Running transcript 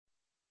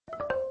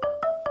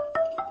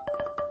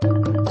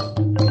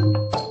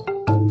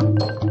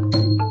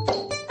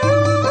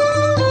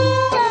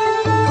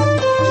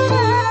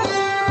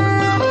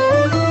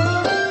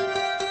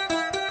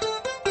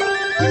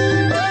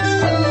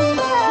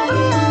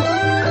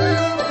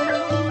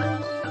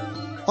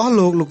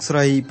លោកលោកស្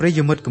រីប្រិយ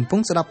មិត្តកំពុ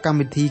ងស្ដាប់កម្ម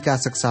វិធីការ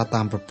សិក្សា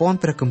តាមប្រព័ន្ធ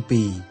ព្រះគម្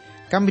ពីរ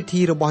កម្មវិ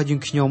ធីរបស់យើ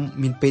ងខ្ញុំ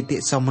មានបេតិ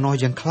សោមនស្ស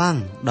យ៉ាងខ្លាំង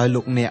ដោយ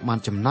លោកអ្នកបាន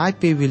ចំណាយ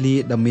ពេលវេលា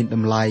ដ៏មានត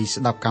ម្លៃ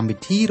ស្ដាប់កម្មវិ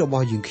ធីរប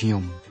ស់យើងខ្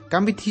ញុំក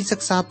ម្មវិធីសិ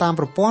ក្សាតាម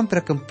ប្រព័ន្ធព្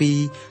រះគម្ពីរ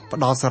ផ្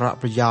ដល់សារៈ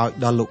ប្រយោជន៍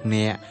ដល់លោក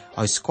អ្នក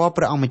ឲ្យស្គាល់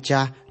ព្រះអង្គម្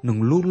ចាស់និង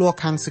លូតលាស់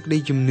ខាងសេចក្តី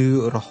ជំនឿ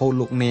រហូត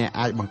លោកអ្នក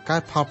អាចបង្កើ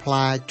តផលផ្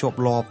លែជាប់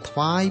លាប់ថ្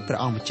វាយព្រះ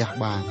អង្គម្ចាស់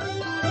បាន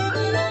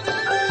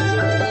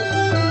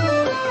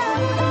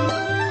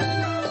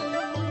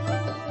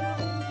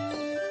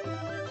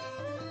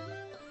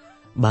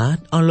បាទ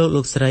អស់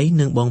លោកស្រី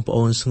និងបងប្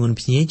អូនស្ងួន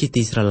ភ្ញៀជា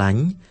ទីស្រឡា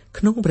ញ់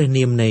ក្នុងព្រះ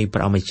នាមនៃព្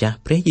រះអម្ចាស់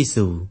ព្រះយេ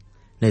ស៊ូវ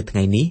នៅថ្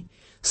ងៃនេះ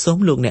សូម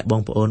លោកអ្នកប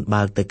ងប្អូន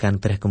បើកទៅកាន់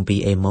ព្រះគម្ពីរ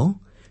អេម៉ូស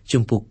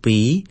ជំពូក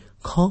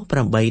2ខ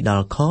8ដ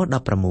ល់ខ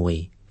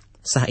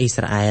16សាសអ៊ី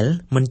ស្រាអែល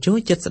មិនចូល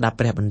ចិត្តស្ដាប់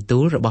ព្រះបន្ទូ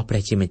លរបស់ព្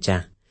រះជាម្ចា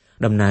ស់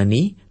ដំណើរ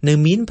នេះនៅ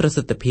មានប្រ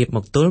សិទ្ធភាពម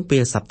កទល់ពេ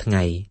លសព្វថ្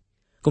ងៃ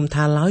គុំ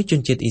ថាឡើយជន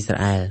ជាតិអ៊ីស្រា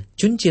អែល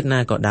ជនជាតិណា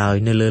ក៏ដោយ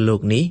នៅលើโล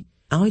กនេះ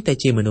ឲ្យតែ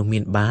ជាមនុស្ស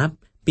មានបាប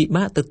ពិ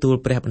បាកទទួល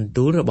ព្រះបន្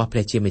ទូលរបស់ព្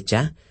រះជាម្ចា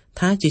ស់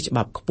ថាជាច្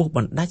បាប់ខ្ពស់ប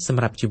ណ្ដាច់ស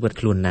ម្រាប់ជីវិត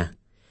ខ្លួនណាស់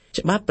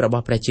ច្បាប់រប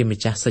ស់ព្រះជាម្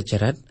ចាស់សុច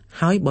រិត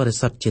ហើយបរិ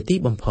សុទ្ធជាទី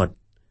បំផុត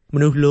ម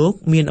នុស្សលោក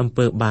មានអំ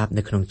ពើបាប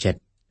នៅក្នុងចិត្ត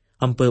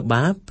អំពើ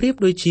បាបប្រៀប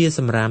ដូចជាស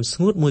ម្រាមស្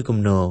ងួតមួយគំ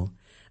នរ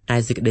ឯ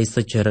សេចក្តី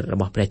សុចរិតរ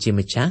បស់ព្រះជា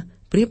ម្ចាស់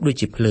ប្រៀបដូច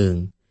ជាភ្លើង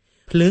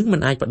មិន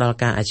អាចផ្ដល់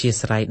ការអធ្យា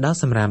ស្រ័យដល់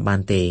សម្រាមបា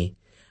នទេ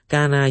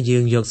កាលណាយើ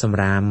ងយកសម្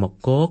រាមមក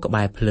គរក្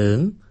បែរភ្លើង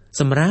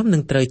សម្រាមនឹ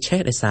ងត្រូវឆេះ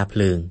ដោយសារភ្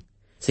លើង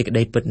សេចក្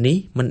តីពិតនេះ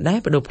មិនដែល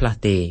បដូរផ្លាស់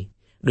ទេ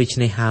ដូច្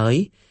នេះហើយ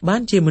បា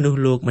នជាមនុស្ស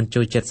លោកមិន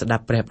ចូលចិត្តស្ដា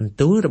ប់ព្រះបន្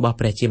ទូលរបស់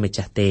ព្រះជាម្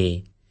ចាស់ទេ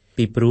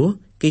ពីព្រោះ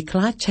គេខ្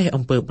លាចឆេះ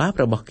អំពើបាប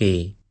របស់គេ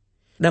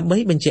ដើម្បី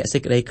បញ្ជាក់សេ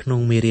ចក្តីក្នុង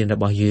មេរៀនរ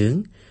បស់យើង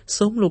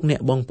សូមលោកអ្នក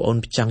បងប្អូន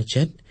ផ្ចង់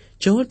ចិត្ត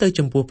ចូលទៅ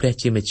ចំពោះព្រះ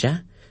ជាម្ចាស់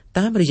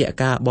តាមរយៈ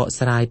ការបក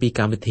ស្រាយពីក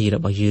ម្មវិធីរ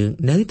បស់យើង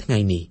នៅថ្ងៃ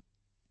នេះ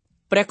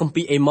ព្រះគម្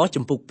ពីរអេម៉ូស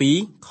ជំពូក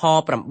2ខ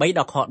8ដ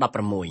ល់ខ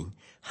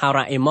16ហោ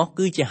រាអេម៉ូស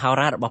គឺជាហោ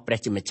រារបស់ព្រះ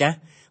ជាម្ចាស់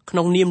ក្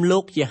នុងនាមលោ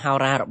កជាហោ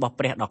រារបស់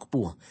ព្រះដ៏ខ្ព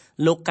ស់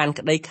លោកកាន់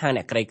ក្តីខាង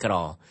អ្នកក្រីក្រ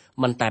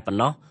មិនតែប៉ុណ្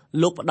ណោះ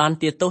លោកផ្ដន់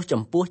ទាទោស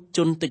ចំពោះជ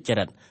នទុច្ច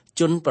រិត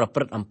ជនប្រព្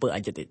រឹត្តអំពើអ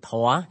យុត្តិធ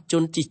ម៌ជ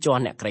នជិះជា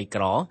ន់អ្នកក្រី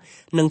ក្រ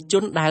និងជ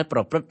នដែលប្រ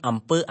ព្រឹត្តអំ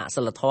ពើអ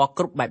សិលធម៌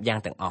គ្រប់បែបយ៉ាង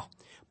ទាំងអស់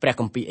ព្រះ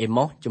គម្ពីរអេ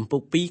ម៉ូសជំពូ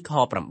ក2ខ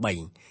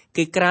8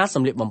គេក្រាលស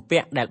ម្លៀកបំពា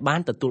ក់ដែលបា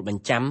នទទួលប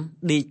ញ្ចាំ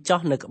ដេកចោះ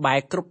នៅក្បែរ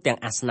គ្រប់ទាំង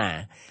អាសនា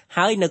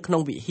ហើយនៅក្នុ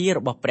ងវិហាររ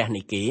បស់ព្រះ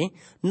នៃគេ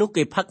នោះ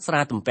គេផឹកស្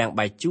រាទំពាំង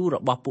បាយជូររ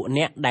បស់ពួក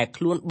អ្នកដែល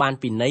ខ្លួនបាន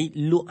ពិន័យ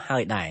លក់ហើ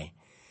យដែរ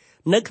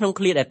នៅក្នុង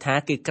ឃ្លាដែលថា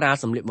គេក្រាល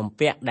សម្លៀកបំ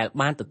ពាក់ដែល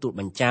បានទទួល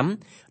បញ្ចាំ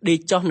ដេក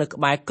ចុះនៅក្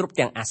បែរគ្រប់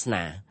ទាំងអាស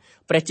នា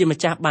ព្រះជាម្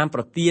ចាស់បាន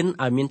ប្រទាន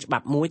ឲ្យមានច្បា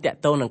ប់មួយទាក់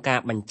ទងនឹងការ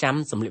បញ្ចាំ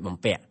សម្លៀកបំ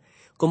ពាក់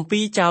គម្ពី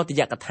រចោទ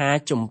យកថា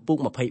ជំពូក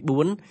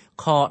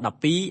24ខ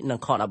12និង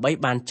ខ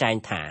13បានចែង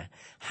ថា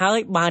ហើយ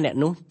បើអ្នក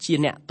នោះជា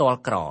អ្នកទាល់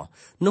ក្រ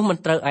នោះមិន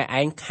ត្រូវឲ្យ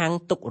ឯងខាំង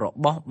ទុករ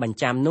បស់បញ្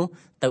ចាំនោះ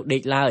ទៅដេ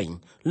កឡើយ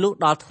លុះ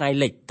ដល់ថ្ងៃ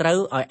លិចត្រូវ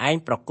ឲ្យឯង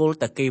ប្រគល់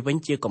ទៅគេវិញ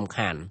ជាកំ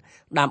ខាន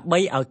ដើម្បី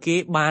ឲ្យគេ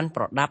បាន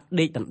ប្រដាប់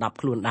ដេកដណ្ដប់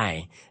ខ្លួនដែរ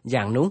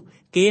យ៉ាងនោះ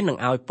គេនឹង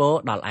ឲ្យពរ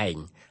ដល់ឯង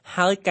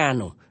ហើយការ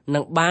នោះនឹ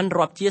ងបាន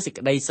រាប់ជាសេច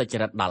ក្តីសុច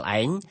រិតដល់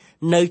ឯង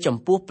នៅចំ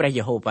ពោះព្រះ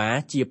យេហូវ៉ា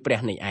ជាព្រះ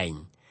នៃឯង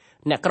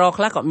អ្នកក្រ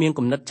ខ្លះក៏មាន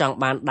គំនិតចង់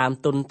បានដើម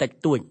ទុនតិច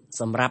តួច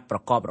សម្រាប់ប្រ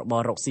កបរប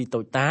ររកស៊ីតូ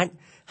ចតាច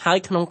ហើយ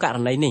ក្នុងករ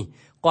ណីនេះ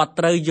គាត់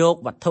ត្រូវយក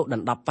វត្ថុដ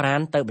ណ្ដប់ប្រាណ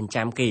ទៅបញ្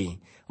ចាំគេ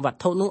វត្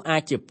ថុនោះអា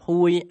ចជា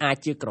ភួយអាច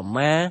ជាក្រ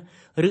មា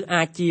ឬ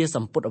អាចជាស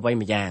ម្ពុតអ្វី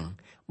ម្យ៉ាង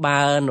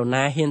បើនរ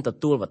ណាហ៊ានទ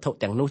ទួលវត្ថុ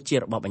ទាំងនោះជា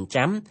របស់បញ្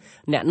ចាំ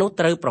អ្នកនោះ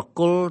ត្រូវប្រ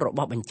គល់រប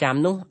ស់បញ្ចាំ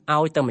នោះ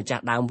ឲ្យទៅម្ចា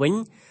ស់ដើមវិញ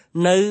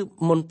នៅ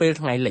មុនពេល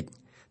ថ្ងៃលិច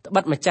ត្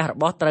បិតម្ចាស់រ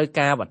បស់ត្រូវ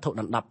ការវត្ថុ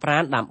ដណ្ដប់ប្រា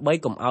ណដើម្បី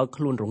កុំឲ្យ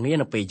ខ្លួនរងា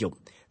នៅពេលយប់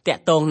តា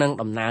ក់ទងនឹង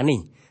ដំណើរនេះ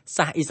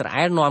សាសអ៊ីស្រា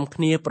អែលនាំ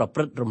គ្នាប្រព្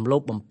រឹត្តរំលោ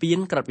ភបំពាន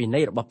ក្រឹតវិន័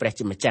យរបស់ព្រះ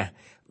ជាម្ចាស់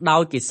ដោ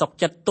យគេសុក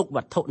ចិត្តទុកវ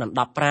ត្ថុដណ្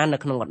ដប់ប្រាណនៅ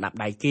ក្នុងកណ្ដាប់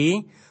ដៃគេ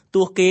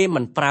ទោះគេ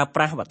មិនប្រើប្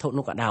រាស់វត្ថុ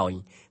នោះក៏ដោយ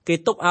គេ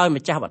ទុកឲ្យ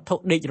ម្ចាស់វត្ថុ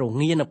ដេករ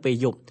ងានៅពេល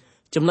យប់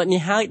ចំណុច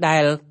នេះហើយដែ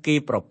លគេ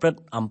ប្រព្រឹត្ត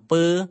អំ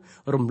ពើ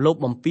រំលោភ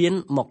បំពាន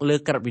មកលើ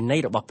ក្រឹតវិន័យ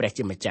របស់ព្រះ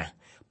ជាម្ចាស់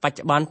បច្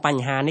ចុប្បន្នប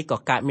ញ្ហានេះក៏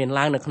កើតមាន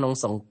ឡើងនៅក្នុង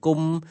សង្គម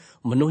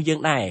មនុស្សយើង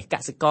ដែរក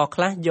សិករ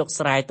ខ្លះយក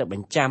ស្រែទៅប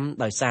ញ្ចាំ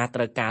ដោយសារត្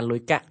រូវការលុ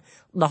យកាក់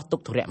ដោះទុក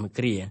ធុរៈមួយ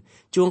គ្រា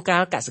ជួនកា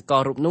លកសិក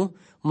ររូបនោះ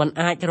មិន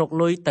អាចរក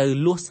លុយទៅ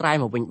លួសស្រែ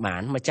មកវិញបា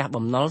នម្ចាស់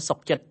បំណុលសុក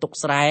ចិត្តទុក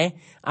ស្រែ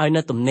ឲ្យ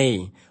នៅទំនេរ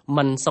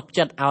មិនសុក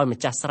ចិត្តឲ្យម្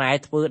ចាស់ស្រែ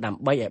ធ្វើដើ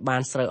ម្បីឲ្យបា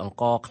នស្រូវអង្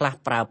ករខ្លះ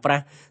ប្រើប្រា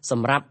ស់ស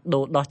ម្រាប់ដូ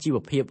រដោះជីវ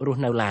ភាពរ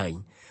ស់នៅឡើយ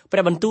ព្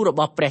រះបន្ទូលរប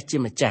ស់ព្រះជា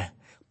ម្ចាស់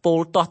ពោល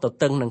ទាស់ទ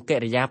ទឹងនឹងកិ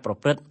រិយាប្រ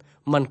ព្រឹត្ត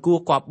មិនគួរ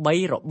គប្បី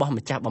របស់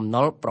ម្ចាស់បំ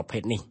ណុលប្រភេ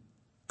ទនេះ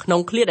ក្នុ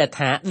ងឃ្លាដែល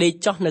ថាដេក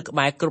ចុះនៅក្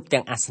បែរគ្រប់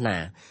ទាំងអាសនា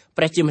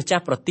ព្រះជាម្ចា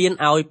ស់ប្រទាន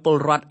ឲ្យពល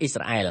រដ្ឋអ៊ី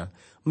ស្រាអែល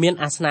មាន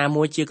អាសនា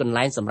មួយជាកន្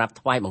លែងសម្រាប់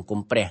ថ្វាយបង្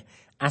គំព្រះ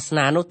អាស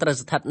នានោះត្រូវ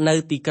ស្ថិតនៅ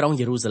ទីក្រុង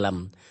យេរូសាឡឹម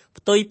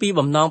ផ្ទុយពី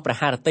បំណងព្រះ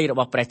ハរតីរប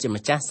ស់ព្រះជា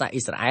ម្ចាស់សាស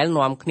អ៊ីស្រាអែល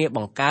នាំគ្នាប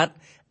ង្កើត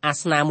អា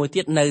សនាមួយ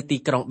ទៀតនៅទី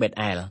ក្រុងបេត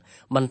អែល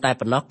មិនតែ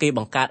ប៉ុណ្ណោះគេប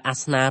ង្កើតអា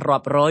សនារា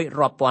ប់រយ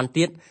រាប់ពាន់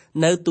ទៀត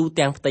នៅទូ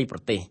ទាំងផ្ទៃប្រ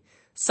ទេស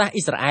សាស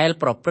អ៊ីស្រាអែល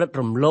ប្រព្រឹត្ត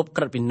រំលោភ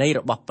ក្រឹតវិន័យ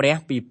របស់ព្រះ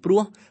ពីព្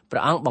រោះព្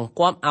រះអង្គបង្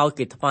គាប់ឲ្យ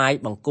គេថ្វាយ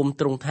បង្គំ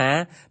ទ្រង់ថា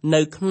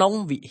នៅក្នុង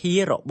វិហារ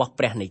របស់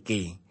ព្រះនៃ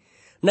គេ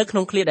នៅក្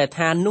នុងឃ្លាដែល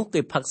ថានោះ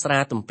គេផឹកស្រា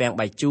ទំពាំង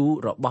បាយជូរ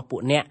របស់ពួ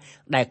កអ្នក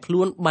ដែលខ្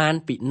លួនបាន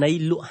ពិន័យ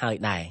លក់ហើយ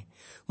ដែរ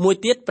មួយ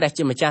ទៀតព្រះ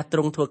ជាម្ចាស់ទ្រ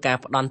ង់ធ្វើការ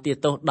ផ្ដន់ទា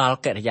ទោសដល់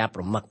កិរិយាប្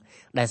រមឹក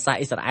ដែលសាស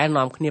អ៊ីស្រាអែល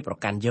នាំគ្នាប្រ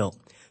កាន់យក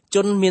ជ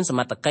នមានសម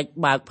ត្ថកិច្ច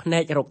បើកភ្នែ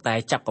ករកតែ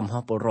ចាប់កំហុ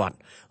សពលរដ្ឋ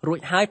រួច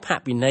ហើយផាក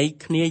ពិន័យ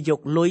គ្នាយក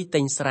លុយទិ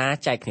ញស្រា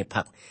ចែកគ្នា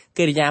ផឹក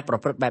កិរិយាប្រ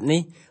ព្រឹត្តបែប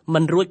នេះមិ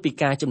នរួចពី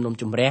ការជំនុំ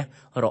ជម្រះ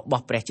រប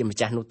ស់ព្រះជាម្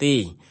ចាស់នោះទេ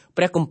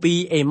ព្រះគម្ពីរ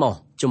អេម៉ូស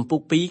ជំពូ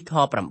ក 2 ខ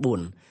 9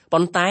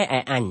 ប៉ុន្តែឯ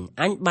អញ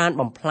បាន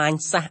បំផ្លាញ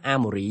សាសអា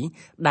ម៉ូរី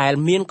ដែល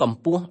មានកម្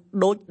ពស់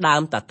ដូចដើ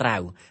មតាត្រា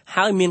វ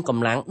ហើយមានក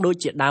ម្លាំងដូច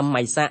ជាដើម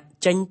ម៉ៃសាក់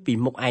ចេញពី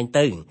មុខឯង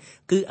ទៅ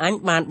គឺអញ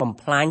បានបំ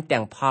ផ្លាញ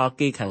ទាំងផល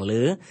គេខាង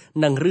លើ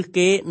និងឫស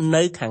គេ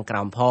នៅខាងក្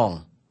រោមផង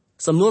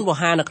សំនួនវោ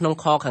ហារនៅក្នុង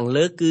ខខាង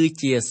លើគឺ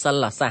ជាសិ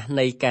លសាស្ត្រ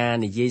នៃការ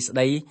និយាយស្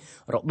ដី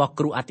របស់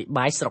គ្រូអធិប្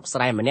បាយស្រុកស្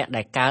រែម្នាក់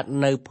ដែលកើត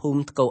នៅភូ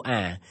មិថ្កូ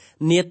អា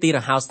នាទីរ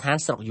ហោស្ថាន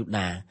ស្រុកយូ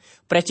ដា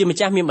ព្រះជាម្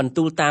ចាស់មានបន្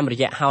ទូលតាមរ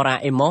យៈហោរា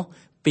អេម៉ូស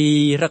ពី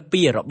រឹក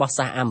ពីរបស់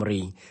សាសអាម៉ូ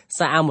រី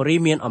សាសអាម៉ូរី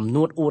មានអំ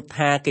នួតអួត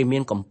ថាគេមា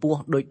នកម្ពស់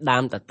ដូចដើ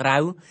មតាត្រា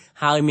វ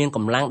ហើយមានក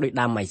ម្លាំងដូច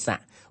ដើមម៉ៃសា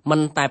ក់មិ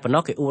នតែប៉ុណ្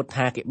ណោះគេអួត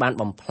ថាគេបាន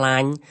បំផ្លា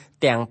ញ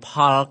ទាំងផ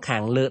លខា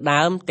ងលើ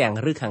ដើមទាំង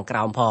ឫសខាងក្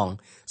រោមផង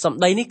សម្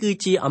ដីនេះគឺ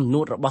ជាអំ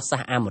នួតរបស់សា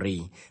សអាម៉ូរី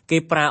គេ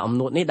ប្រើអំ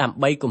នួតនេះដើម្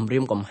បីគំរា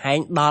មកំហែង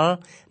ដល់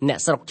អ្នក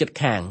ស្រុកជិត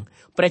ខាង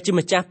ព្រះជា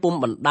ម្ចាស់ពុំ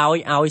បណ្ដោយ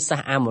ឲ្យសា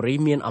សអាម៉ូរី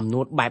មានអំ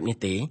នួតបែបនេះ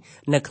ទេ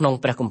នៅក្នុង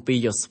ព្រះគម្ពីរ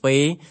យ៉ូស្វេ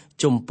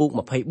ជំពូក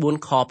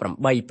 24 ខ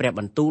 8 ព្រះ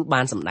បន្ទូល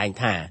បានសម្ដែង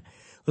ថា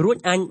រួច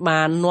អញ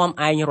បាននាំ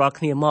ឯងរាល់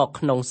គ្នាមក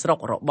ក្នុងស្រុក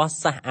របស់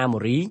សាសអាម៉ូ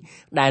រី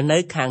ដែលនៅ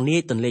ខាងនា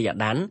យទន្លេយ៉ា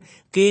ដាន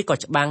គេក៏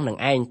ច្បាំងនឹង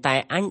ឯងតែ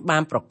អញបា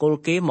នប្រគល់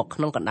គេមកក្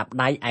នុងកណ្ដាប់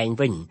ដៃឯង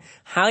វិញ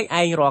ហើយ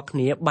ឯងរាល់គ្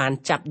នាបាន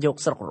ចាប់យក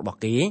ស្រុករបស់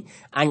គេ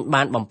អញ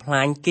បានបំផ្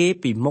លាញគេ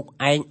ពីមុខ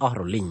ឯងអស់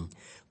រលីង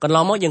កន្ល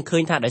ងមកយើងឃើ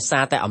ញថាដោយសា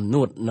រតែអំ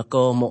នួតនគ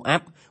រម៉ូអា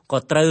ប់ក៏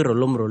ត្រូវរ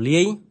លំរលា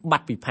យបា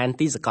ត់ពីផែន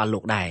ទីសកលលោ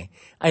កដែរ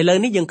ឥឡូវ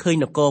នេះយើងឃើញ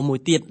នគរមួយ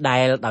ទៀតដែ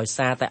លដោយ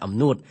សារតែអំ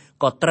នួត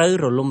ក៏ត្រូវ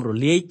រលំរ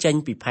លាយចេញ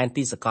ពីផែន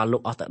ទីសកលលោ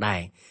កអស់ទៅដែ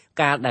រ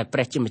កាលដែលព្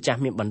រះជាម្ចាស់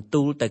មានបន្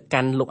ទូលទៅ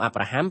កាន់លោកអាប់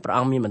រ៉ាហាំព្រះ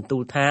អង្គមានបន្ទូ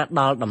លថា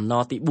ដល់ដំណ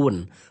រទី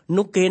4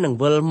នោះគេនឹង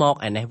វិលមក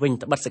ឯនេះវិញ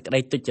ត្បិតសេចក្តី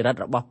ទុច្ចរិត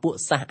របស់ពួក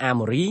សាសអា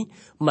ម៉ូរី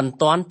មិន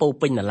ទាន់ពោ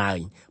ពេញនៅឡើយ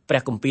ព្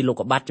រះគម្ពីរលោ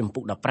កុបាទជំពូ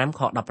ក 15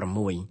 ខ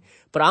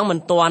 16ព្រះអង្គមិន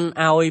ទាន់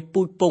ឲ្យ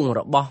ពូជពង្ស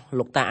របស់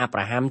លោកតាអាប់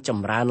រ៉ាហាំច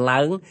ម្រើន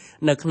ឡើង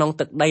នៅក្នុង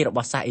ទឹកដីរប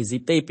ស់សាសអេស៊ី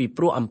បទេពី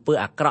ព្រោះអំពើ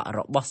អាក្រក់រ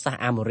បស់សាស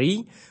អាម៉ូរី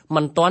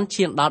មិនទាន់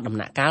ឈានដល់ដំ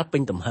ណាក់កាលពេ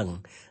ញទំហឹង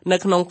នៅ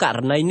ក្នុងករ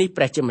ណីនេះ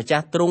ព្រះជាម្ចា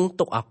ស់ទ្រង់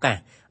ទុកឱកាស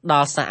ដ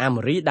ល់សាសអា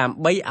ម៉ូរីដើម្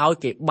បីឲ្យ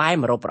គេបែរ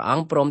មករកព្រះអ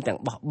ង្គព្រមទាំង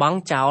បោះបង់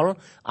ចោល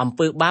អំ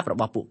ពើបាបរ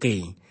បស់ពួកគេ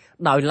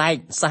ដោយឡែក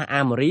សាស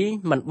អាម៉ូរី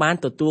មិនបាន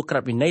ទទួលក្រឹ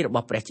តវិន័យរប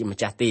ស់ព្រះជាម្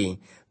ចាស់ទេ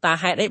តើ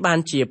ហេតុអីបាន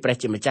ជាព្រះ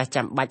ជាម្ចាស់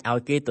ចាំបាច់ឲ្យ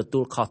គេទទួ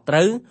លខុសត្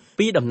រូវ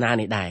ពីដំណើរ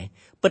នេះដែរ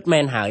ពិតមែ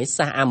នហើយ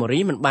សាសអាម៉ូរី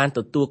មិនបានទ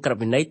ទួលក្រឹត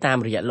វិន័យតាម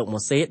រយៈលោក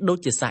ម៉ូសេដូច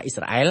ជាសាសអ៊ី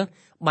ស្រាអែល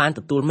បានទ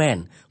ទួលមែន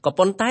ក៏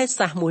ប៉ុន្តែ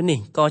សាសមួយនេះ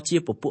ក៏ជា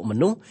ពពួកម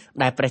នុស្ស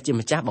ដែលព្រះជា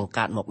ម្ចាស់បង្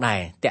កើតមកដែរ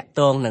តាក់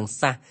ទងនឹង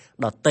សាស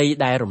ដតី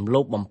ដែលរំលោ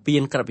ភបំពា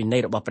នក្រឹតវិន័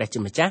យរបស់ព្រះជា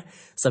ម្ចាស់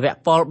សាវក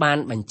ប៉ុលបាន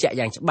បញ្ជាក់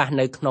យ៉ាងច្បាស់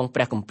នៅក្នុងព្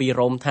រះគម្ពីរ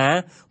រ៉ូមថា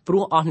ព្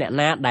រោះអស់អ្នក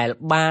ណាដែល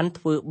បាន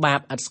ធ្វើបាប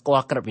ឥតស្គា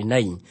ល់ក្រឹតវិ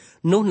ន័យ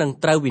នោះនឹង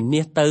ត្រូវវិ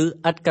នាសទៅ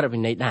ឥតក្រឹតវិ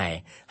ន័យដែរ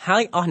ហើ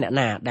យអស់អ្នក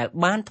ណាដែល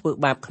បានធ្វើ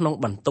បាបក្នុង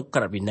បន្ទុកក្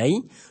រឹតវិន័យ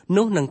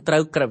នោះនឹងត្រូ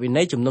វក្រឹតវិ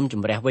ន័យជំនុំជ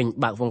ម្រះវិញ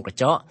បើកវងកញ្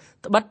ចក់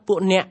ត្បិតពួក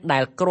អ្នកដែ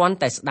លគ្រាន់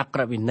តែស្ដាប់ក្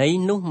រឹតវិន័យ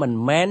នោះមិន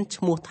មែន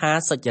ឈ្មោះថា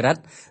សុចរិត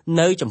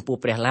នៅចំពោះ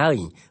ព្រះឡើយ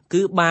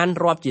គឺបាន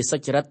រាប់ជាសុ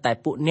ចរិតតែ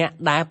ពួកអ្នក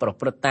ដែលប្រ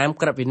ព្រឹត្តតាម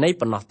ក្រឹតវិន័យ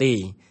ប៉ុណ្ណោះទេ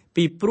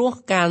ពីព្រោះ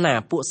កាលណា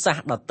ពួកសាស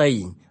ដតី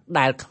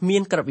ដែលគ្មា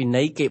នក្រឹតវិ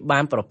ន័យគេបា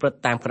នប្រព្រឹត្ត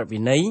តាមក្រឹតវិ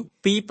ន័យ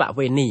ពីប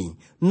វេនី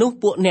នោះ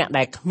ពួកអ្នក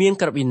ដែលគ្មាន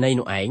ក្រឹតវិន័យ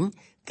នោះឯង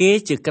គេ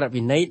ជាក្រឹត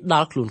វិន័យដ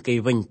ល់ខ្លួនគេ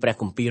វិញព្រះ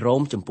គម្ពីររ៉ូ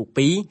មជំពូក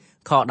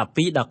 2 ខ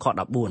 12 ដល់ខ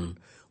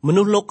 14ម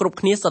នុស្សលោកគ្រប់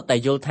គ្នាសុទ្ធតែ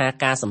យល់ថា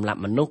ការសម្លាប់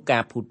មនុស្សកា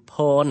រភូតភ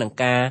រនិង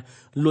ការ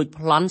លួច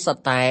ប្លន់សុទ្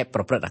ធតែប្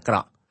រព្រឹត្តអាក្រ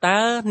ក់តើ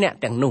អ្នក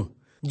ទាំងនោះ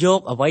យក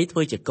អ្វីធ្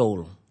វើជាគោល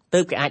ទើ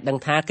បគេអាចដឹង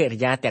ថាកិរិ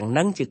យាទាំង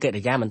នឹងជាកិ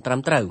រិយាមិនត្រឹម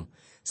ត្រូវ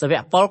សាវ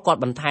កប៉ុលគាត់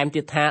បន្ថែម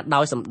ទៀតថា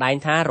ដោយសម្ដែង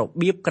ថារ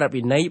បៀបក្រឹត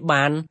វិន័យ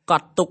បានក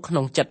ត់ទុកក្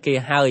នុងចិត្តគេ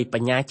ហើយប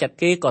ញ្ញាចិត្ត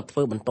គេក៏ធ្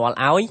វើបន្ទាល់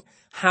ឲ្យ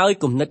ហើយ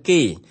គំនិត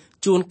គេ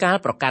ជួនកាល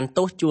ប្រកាន់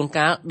ទោសជួន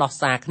កាលដោះ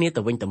សារគ្នា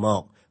ទៅវិញទៅម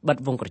កបិទ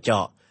វងក្រច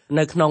ក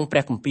នៅក្នុងព្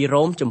រះគម្ពីរ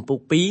រ៉ូមជំពូក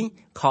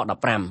 2 ខ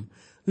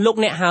 15លោក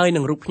អ្នកហើយ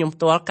នឹងរូបខ្ញុំផ្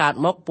ទាល់កើត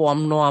មកពំ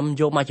នាំ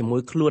យកមកជាមួ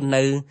យខ្លួន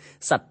នៅ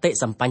សតិ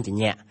សម្ប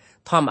ញ្ញៈ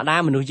ធម្មតា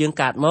មនុស្សយើង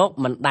កើតមក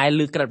មិនដែល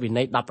ឮក្រឹតវិ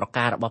ន័យ10ប្រ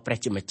ការរបស់ព្រះ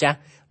ជាម្ចាស់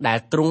ដែល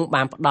ទ្រង់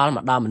បានផ្ដល់ម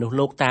កដល់មនុស្ស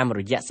លោកតាម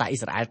រយៈសាសអ៊ី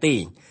ស្រាអែលទេ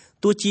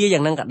ទោះជាយ៉ា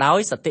ងนั้นក៏ដោយ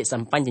សតិស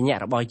ម្បញ្ញៈ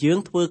របស់យើង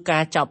ធ្វើកា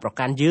រចោទប្រ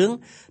កាន់យើង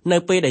នៅ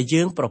ពេលដែល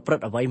យើងប្រព្រឹ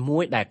ត្តអ្វីមួ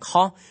យដែល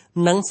ខុស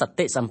នឹងស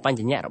តិសម្ប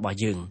ញ្ញៈរបស់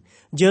យើង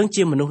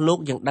ជាមនុស្សលោក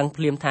យើងដឹង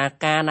ភ្លាមថា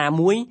ការណា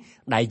មួយ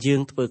ដែលយើ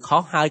ងធ្វើខុ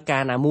សហើយកា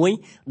រណាមួយ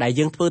ដែល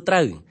យើងធ្វើត្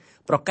រូវ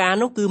ប្រការ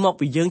នោះគឺមក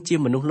ពីយើងជា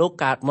មនុស្សលោក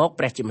កើតមក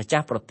ព្រះជាម្ចា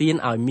ស់ប្រទាន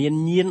ឲ្យមាន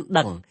ញាណ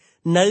ដឹង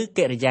នៅ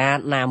កិរិយា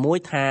ណាមួយ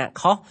ថា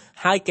ខុស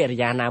ហើយកិរិ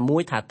យាណាមួ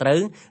យថាត្រូវ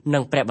នឹ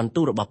ងព្រះបន្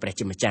ទូលរបស់ព្រះ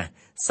ជាម្ចាស់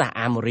សាស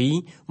អាម៉ូរី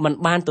មិន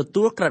បានទ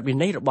ទួលក្រឹតវិ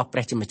ន័យរបស់ព្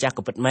រះជាម្ចាស់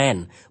ក៏ពិតមែន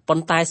ប៉ុ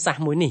ន្តែសាស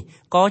មួយនេះ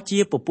ក៏ជា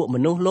ពពួកម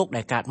នុស្សលោក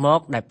ដែលកើតមក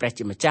ដែលព្រះ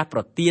ជាម្ចាស់ប្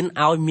រទាន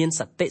ឲ្យមាន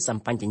សតិស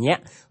ម្បញ្ញៈ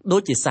ដូ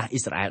ចជាសាសអ៊ី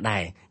ស្រាអែលដែ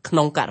រក្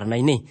នុងករណី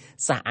នេះ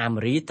សាសអា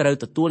ម៉ូរីត្រូវ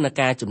ទទួលនឹង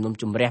ការជំនុំ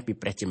ជម្រះពី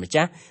ព្រះជាម្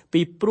ចាស់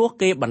ពីព្រោះ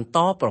គេបន្ត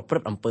ប្រព្រឹ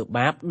ត្តអំពើ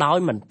បាបដោយ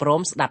មិនព្រ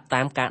មស្ដាប់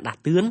តាមការដាស់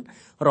តឿន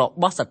រ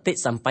បស់សតិ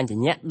សម្ប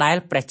ញ្ញៈដែល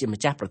ព្រះជា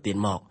ម្ចាស់ប្រទាន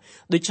មក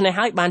ដូច្នេះ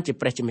ហើយបានជា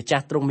ព្រះជាម្ចា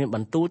ស់ទ្រង់មានប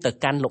ន្ទូលទៅ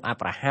កាន់លោកអា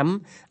ប់រ៉ាហាំ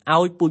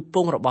ឲ្យពូជព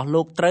ងរបស់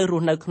លោកត្រូវរ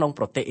ស់នៅក្នុង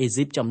ប្រទេសអេ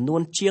ស៊ីបចំនួ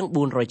នជាង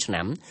400ឆ្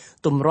នាំ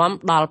ទម្រាំ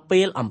ដល់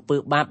ពេលអំពើ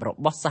បាបរ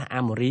បស់សាស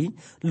អាម៉ូរី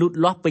លូត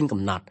លាស់ពេញ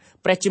កំណត់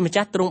ព្រះជាម្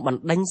ចាស់ទ្រង់ប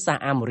ណ្ដេញសាស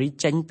អាម៉ូរី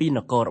ចេញពីន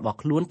គររបស់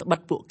ខ្លួនត្បិត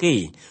ពួកគេ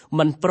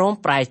មិនព្រម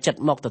ប្រែចិត្ត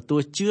មកទទួ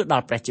លជឿដ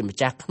ល់ព្រះជាម្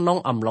ចាស់ក្នុង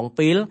អំឡុង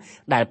ពេល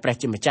ដែលព្រះ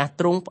ជាម្ចាស់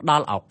ទ្រង់ផ្ដ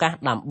ល់ឱកាស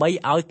ដើម្បី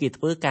ឲ្យគេ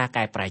ធ្វើការ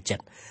កែប្រែចិ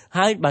ត្ត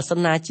ហើយបើសិន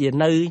ណាជា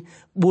នៅ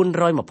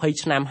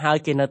420ឆ្នាំហើយ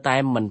គេនៅតែ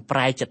មិនប្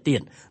រែចិត្តទៀ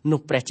តនោះ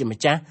ព្រះជាម្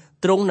ចាស់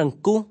ទ្រង់នឹង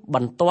គូសប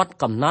ន្ទាត់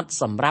កំណត់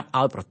សម្រាប់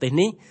ឲ្យប្រទេស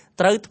នេះ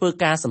ត្រូវធ្វើ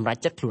ការសម្រេច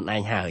ចិត្តខ្លួនឯ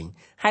ងហើយ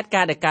ហេតុ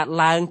ការណ៍ដែលកើត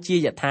ឡើងជា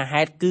យថា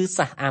ហេតុគឺ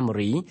សាសអាម៉ូ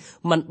រី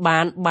មិនបា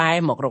នបែរ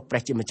មករកព្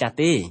រះជាម្ចាស់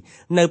ទេ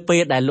នៅពេ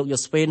លដែលលោកយ៉ូ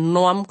ស្វេ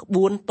នាំក្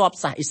បួនទ័ព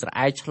សាសអ៊ីស្រា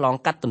អែលឆ្លង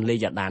កាត់ទន្លេ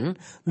យ៉ូដាន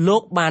លោ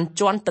កបាន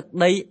ជន់ទឹក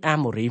ដីអា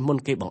ម៉ូរីមុន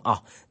គេបង្អ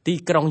ស់ទី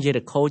ក្រុងយេ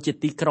រីខូជា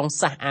ទីក្រុង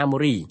សាសអាម៉ូ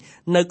រី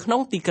នៅក្នុ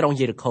ងទីក្រុង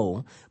យេរីខូ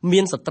មា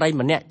នស្ត្រី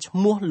ម្នាក់ឈ្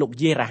មោះលោក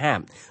យេរ៉ាហាប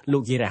លោ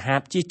កយេរ៉ាហា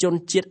បជាជន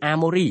ជាតិអា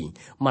ម៉ូរី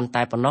មិន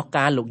តែប៉ុណ្ណោះ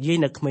ការលោកយាយ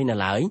នៅក្មេងនៅ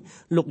ឡើយ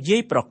លោកយា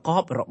យប្រក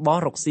បរបរ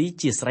រកស៊ី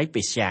ជាស្រី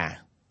ពេស្យា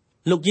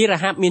លោកយាយរ៉ា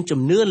ហាបមាន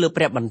ជំនឿលើ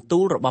ព្រះបន្ទូ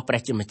លរបស់ព្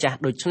រះជាម្ចាស់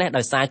ដូច្នេះ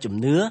ដោយសារជំ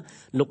នឿ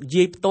លោក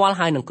យាយផ្ទាល់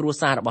ហើយនឹងគ្រួ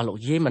សាររបស់លោក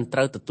យាយមិនត្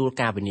រូវទទួល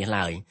ការវិនិច្ឆ័យ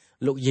ឡើយ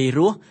លោកយាយរ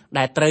ស់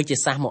ដែលត្រូវជា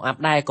សាសម៉ូអាប់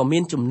ដែរក៏មា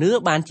នជំនឿ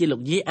បានជាលោ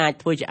កយាយអាច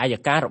ធ្វើជាអយ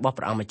ការរបស់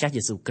ព្រះអង្គម្ចាស់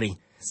យេស៊ូវគ្រីស្ទ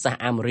សាស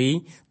អាម៉ូរី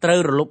ត្រូវ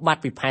រលុបបា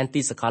ត់ពីផែន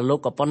ទីសកលលោក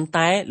ក៏ប៉ុន្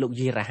តែលោក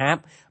យាយរ៉ាហាប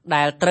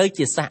ដែលត្រូវ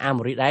ជាសាសអា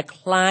ម៉ូរីដែរค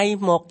ล้าย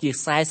មកជា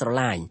ខ្សែស្រ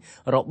ឡាយ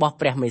របស់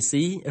ព្រះមេ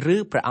ស៊ីឬ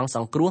ព្រះអង្គស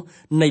ង្គ្រោះ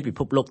នៃពិភ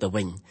ពលោកទៅ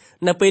វិញ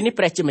នៅពេលនេះ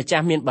ព្រះជាម្ចា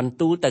ស់មានបន្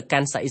ទូលទៅកា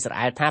ន់សាសអ៊ីស្រា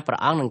អែលថាព្រះ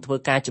អង្គនឹងធ្វើ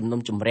ការជំនុំ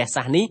ជម្រះ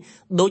សាសនេះ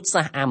ដូច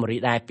សាសអាម៉ូរី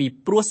ដែរពី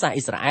ព្រោះសាស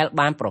អ៊ីស្រាអែល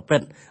បានប្រព្រឹ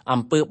ត្ត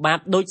អំពើបាប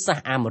ដូចសាស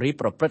អាម៉ូរី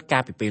ប្រព្រឹត្តកា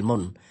លពីពេលមុ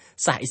ន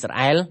សាសអ៊ីស្រា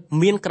អែល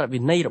មានក្រឹត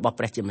វិន័យរបស់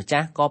ព្រះជាម្ចា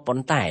ស់ក៏ប៉ុ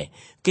ន្តែ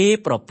គេ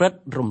ប្រព្រឹត្ត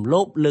រំ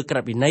លោភលើក្រឹ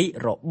តវិន័យ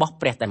របស់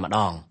ព្រះតែម្ដ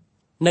ង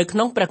នៅក្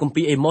នុងព្រះគម្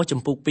ពីរអេម៉ូសចំ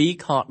ពុក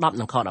2ខ10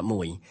និងខ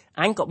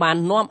11អញក៏បាន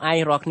នាំឯង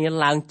រាល់គ្នា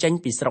ឡើងចេញ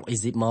ពីស្រុកអេ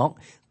ស៊ីបមក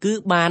គឺ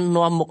បាន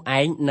នាំមុខឯ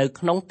ងនៅ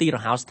ក្នុងទីរ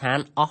ហោស្ថាន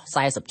អស់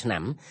40ឆ្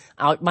នាំ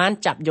ឲ្យបាន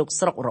ចាប់យក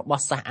ស្រុករប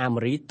ស់សាសអាម៉ូ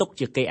រីទុក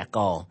ជាគេអាក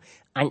រ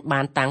អញ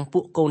បានតាំងពួ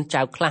កកូន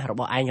ចៅខ្លះរ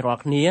បស់ឯងរា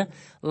ល់គ្នា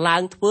ឡើ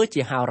ងធ្វើ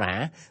ជាហោរា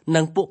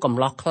និងពួកកំ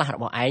ឡោះខ្លះរ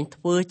បស់ឯង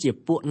ធ្វើជា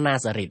ពួកណា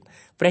ហ្សារីត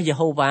ព្រះយេ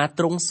ហូវ៉ា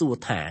ទ្រង់សួរ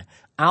ថា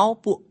អោ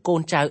ពួកកូ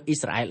នចៅអ៊ី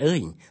ស្រាអែលអើ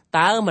យ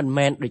តើមិន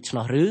មែនដូច្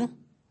នោះឬ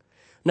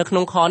នៅក្នុ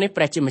ងខនេះ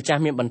ព្រះជាម្ចា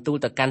ស់មានបន្ទូល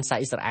ទៅកាន់សាស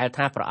អ៊ីស្រាអែល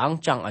ថាព្រះអង្គ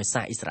ចង់ឲ្យ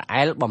សាសអ៊ីស្រា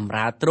អែលបម្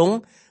រើទ្រង់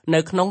នៅ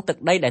ក្នុងទឹក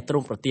ដីដែលទ្រ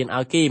ង់ប្រទាន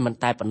ឲ្យគេមិន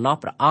តែប៉ុណ្ណោះ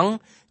ព្រះអង្គ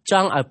ច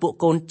ង់ឲ្យពួក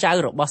កូនចៅ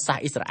របស់សាស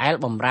អ៊ីស្រាអែល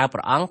បម្រើព្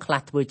រះអង្គខ្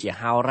លះធ្វើជា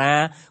ហោរា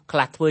ខ្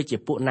លះធ្វើជា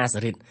ពួកណាហ្សា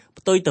រីត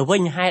ផ្ទុយទៅវិ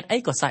ញហេតុអី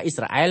ក៏សាសអ៊ី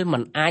ស្រាអែលមិ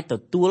នអាចទ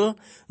ទួល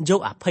យក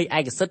អភ័យឯ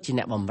កសិទ្ធិជា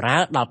អ្នកបម្រើ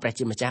ដល់ព្រះ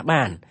ជាម្ចាស់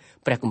បាន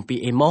ព្រះគម្ពីរ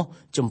អេម៉ូស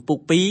ជំពូក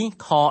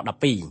2ខ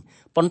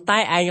12ប៉ុន្តែ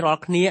ឯងរា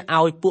ល់គ្នា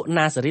ឲ្យពួក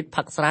ណាហ្សារីត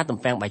ផឹកស្រាទំ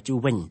ពាំងបាយជូរ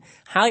វិញ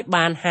ហើយ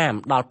បានហាម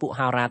ដល់ពួក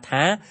ហោរា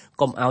ថា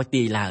កុំឲ្យ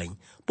ទាយឡើយ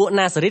ពួក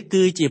ណាហ្សារីត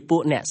គឺជាពួ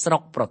កអ្នកស្រុ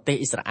កប្រទេស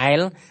អ៊ីស្រាអែល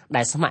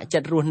ដែលស្ម័គ្រចិ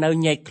ត្តរស់នៅ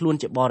ញែកខ្លួន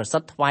ជាបរិសុ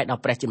ទ្ធថ្វាយដ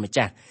ល់ព្រះជាម្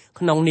ចាស់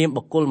ក្នុងនាម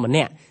បុគ្គលម្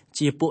នាក់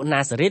ជាពួកណា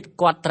ហ្សារីត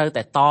គាត់ត្រូវ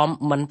តែតម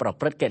មិនប្រ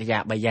ព្រឹត្តកិរិយា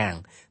3យ៉ាង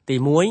ទី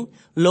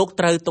1លោក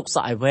ត្រូវទុកស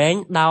ក់ឲ្យវែង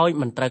ដោយ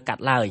មិនត្រូវកា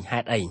ត់ឡើយហេ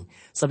តុអី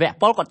សាវក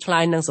ប៉ុលគាត់ឆ្លើ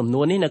យនឹងសំ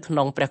ណួរនេះនៅក្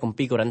នុងព្រះគម្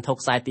ពីរកូរិនថូស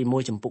ខ្សែទី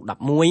1ចំពុក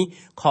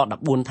11ខ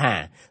14ថា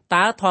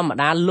តើធម្ម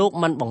តាលោក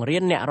មិនបង្រៀ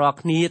នអ្នករាល់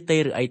គ្នាទេ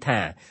ឬអីថា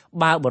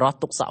បើបរិសុទ្ធ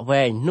ទុកសក់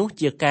វែងនោះ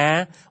ជាការ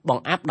ប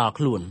ង្អាប់ដល់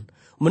ខ្លួន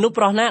មនុស្ស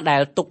ប្រុសណាដែ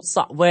លទុកស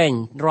ក់វែង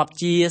រាប់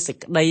ជាសេច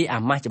ក្តីអា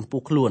ម៉ាស់ចំ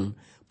ពោះខ្លួន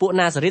ពួក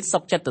ណាហ្សារីតសុ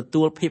ខចិត្តទ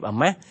ទួលភាពអា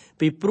ម៉ាស់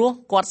ពីព្រោះ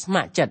គាត់ស្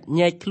ម័គ្រចិត្ត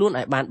ញែកខ្លួន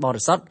ឲ្យបានប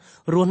រិសុទ្ធ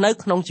រស់នៅ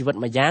ក្នុងជីវិត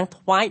ម្យ៉ាង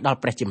ថ្វាយដល់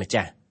ព្រះជាម្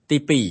ចាស់ទី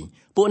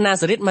2ពួកណា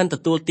ហ្សារីតមិនទ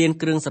ទួលទាន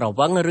គ្រឿងស្រ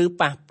វឹងឬ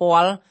ប៉ះពា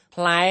ល់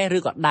ផ្លែឬ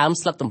ក៏ដើម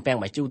ស្លឹកទំពាំង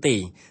បាយជូរទេ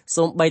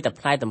សូម្បីតែ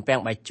ផ្លែទំពាំង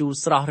បាយជូរ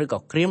ស្រស់ឬក៏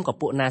ក្រៀមក៏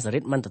ពួកណាហ្សារី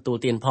តមិនទទួល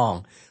ទានផង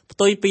ផ្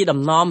ទុយពីដំ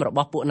ណំរប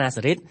ស់ពួកណាហ្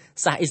សារីត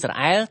សាសអ៊ីស្រា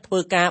អែលធ្វើ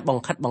ការប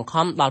ង្ខិតបង្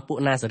ខំដល់ពួក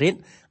ណាហ្សារីត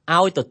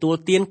ឲ្យទទួល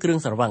ទានគ្រឿង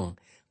ស្រវឹង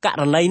ក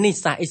រណីនេះ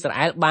សាសអ៊ីស្រា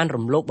អែលបាន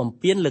រំលោភបំ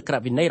ពានលើក្រឹ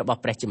តវិន័យរបស់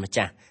ព្រះជាម្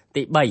ចាស់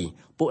ទី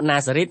3ពួកណា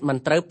ហ្សារីតមិន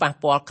ត្រូវប៉ះ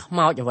ពាល់ខ្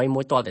មោចអ្វី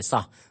មួយទាល់តែ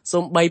សោះសូ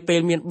ម្បីពេ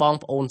លមានបង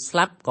ប្អូនស្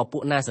លាប់ក៏ពួ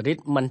កណាហ្សារីត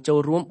មិនចូល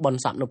រួមបុណ្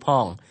យសពនោះផ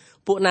ង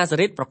ពួកណាហ្សា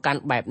រីតប្រកាន់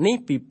បែបនេះ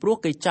ពីព្រោះ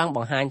គេចង់ប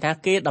ង្ហាញថា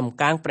គេដំ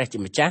កើងព្រះជា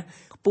ម្ចាស់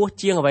ខ្ពស់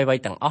ជាងអ្វី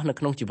ៗទាំងអស់នៅ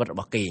ក្នុងជីវិតរ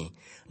បស់គេ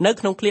នៅ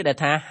ក្នុងឃ្លាដែល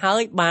ថាហើ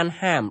យបាន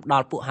ហាមដ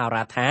ល់ពួកហោ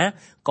រាថា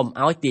កុំ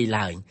ឲ្យទាយ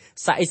ឡើយ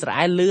សាសអ៊ីស្រា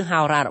អែលឮហោ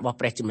រារបស់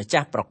ព្រះជាម្ចា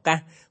ស់ប្រកាស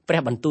ព្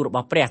រះបន្ទូលរប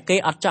ស់ព្រះគេ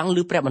អត់ចង់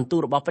ឮព្រះបន្ទូល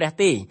របស់ព្រះ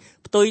ទេ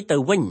ផ្ទុយទៅ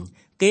វិញ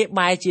គេ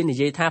បែរជានិ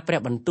យាយថាព្រះ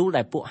បន្ទូល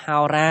ដែលពួកហោ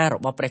រារ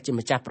បស់ព្រះជា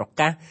ម្ចាស់ប្រ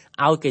កាស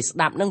ឲ្យគេស្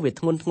ដាប់នឹងវា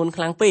ធ្ងន់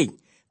ខ្លាំងពេក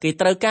គេ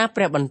ត្រូវការ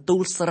ព្រះបន្ទូ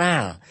លស្រា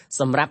ល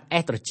សម្រាប់អេ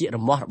សត្រជាក់រ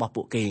មាស់របស់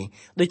ពួកគេ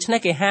ដូច្នេះ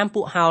គេហាម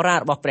ពួកហោរា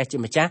របស់ព្រះជា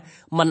ម្ចាស់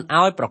មិន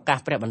ឲ្យប្រកាស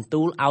ព្រះបន្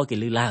ទូលឲ្យគេ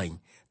ឮឡើយ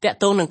តាក់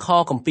ទងនឹងខ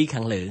គម្ពីរ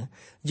ខាងលើ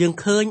យើង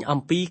ឃើញអំ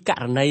ពីក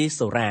រណី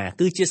សូរ៉ា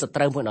គឺជាសត្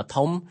រូវមួយដ៏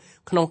ធំ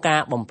ក្នុងកា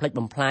របំផ្លិច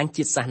បំផ្លាញ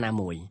ជាតិសាសន៍ណា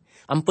មួយ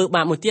អំពើ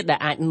បាបមួយទៀតដែល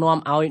អាចនាំ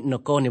ឲ្យន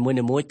គរនី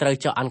មួយៗត្រូវ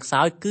ចុះអន់ខ្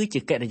សោយគឺជា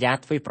កិរិយា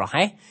ធ្វេសប្រ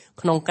ហែស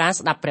ក្នុងការ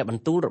ស្ដាប់ព្រះប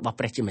ន្ទូលរបស់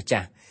ព្រះជាម្ចា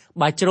ស់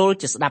បើជ្រុល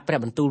ជាស្ដាប់ព្រះ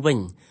បន្ទូលវិញ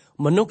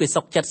មនុស្សគេ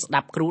សុខចិត្តស្ដា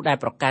ប់គ្រូដែល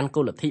ប្រកាន់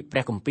គោលលទ្ធិព្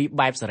រះគម្ពីរ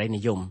បែបសេរី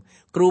និយម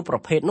គ្រូប្រ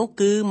ភេទនោះ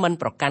គឺមិន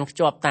ប្រកាន់ខ្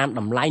ជាប់តាម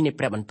តម្លៃនៃ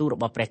ព្រះបន្ទូលរ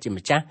បស់ព្រះជា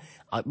ម្ចាស់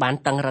ឲ្យបាន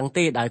តឹងរឹង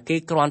ទេដោយគេ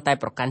គ្រាន់តែ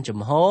ប្រកាន់ជំ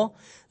ហរ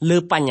លើ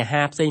បញ្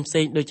ហាផ្សេងៗ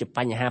ដូចជាប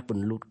ញ្ហាព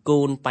ន្លូត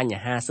កូនបញ្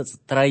ហាសិទ្ធិ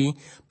ស្ត្រី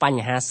ប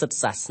ញ្ហាសិទ្ធិ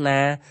សាសនា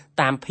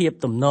តាមភាព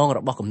ទំនងរ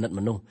បស់គំនិតម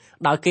នុស្ស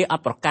ដោយគេអ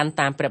ត់ប្រកាន់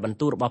តាមព្រះបន្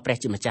ទូលរបស់ព្រះ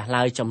ជាម្ចាស់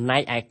ឡើយចំណែ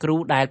កឯគ្រូ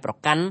ដែលប្រ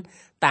កាន់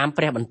តាម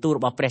ព្រះបន្ទូលរ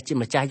បស់ព្រះជា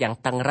ម្ចាស់យ៉ាង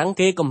តឹងរឹង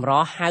គេកម្រ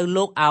ហៅ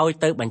លោកឲ្យ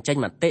ទៅបញ្ចេញ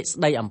មតិស្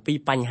ដីអំពី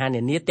បញ្ហា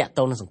នានាទាក់ទ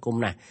ងនឹងសង្គម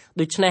ណាស់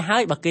ដូច្នេះហើ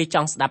យបើគេច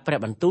ង់ស្ដាប់ព្រះ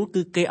បន្ទូល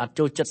គឺគេអត់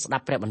ចូលចិត្តស្ដា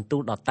ប់ព្រះបន្ទូ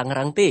លដ៏តឹង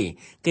រឹងទេ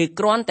គេ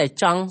គ្រាន់តែ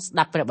ចង់ស្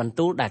ដាប់ព្រះបន្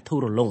ទូលដែលធូរ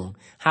រលុង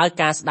ហើយ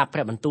ការស្ដាប់ព្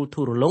រះបន្ទូល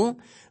ធូររលុង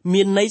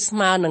មានន័យស្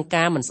មើនឹង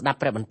ការមិនស្ដាប់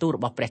ព្រះបន្ទូលរ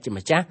បស់ព្រះជា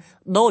ម្ចាស់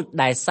ដោយ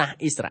ដែលសាស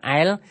អ៊ីស្រា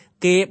អែល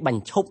គេប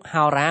ញ្ឈប់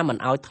ហោរាមិន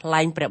ឲ្យថ្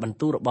លែងព្រះបន្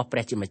ទូលរបស់ព្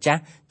រះជាម្ចាស់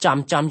ចំ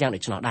យ៉ាងដូ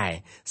ច្នោះដែរ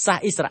សាស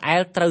អ៊ីស្រាអែ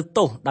លត្រូវ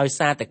ទោសដោយ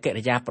សារតែកិ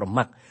រិយាប្រ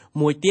មឹក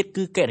មួយទៀត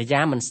គឺកិរិ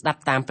យាមិនស្ដាប់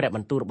តាមព្រះប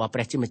ន្ទូលរបស់ព្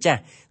រះជាម្ចាស់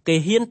គេ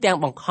ហ៊ានទាំង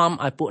បង្ខំ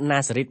ឲ្យពួកណា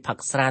សារីតផឹក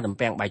ស្រាទំ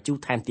ពាំងបាយជូរ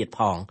ថែមទៀតផ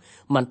ង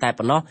មិនតែ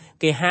ប៉ុណ្ណោះ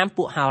គេហាម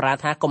ពួកហោរា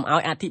ថាកុំឲ្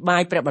យអធិប្បា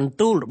យព្រះបន្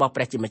ទូលរបស់ព្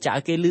រះជាម្ចាស់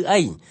ឲ្យគេឮ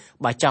អី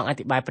បើចង់អ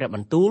ធិប្បាយព្រះប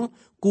ន្ទូល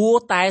គួរ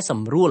តែស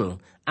ម្រួល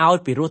ឲ្យ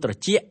ពីរោះត្រ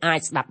ចៀកអាច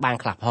ស្ដាប់បាន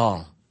ខ្លះផង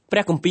ព្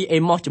រះគម្ពីរអេ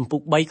ម៉ូសជំពូ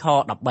ក3ខ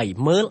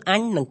13មើលអ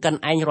ញនឹងកិន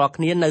ឯងរាល់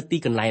គ្នានៅទី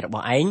កន្លែងរប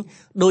ស់ឯង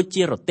ដូច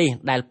ជារទេះ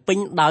ដែលពេញ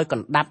ដោយក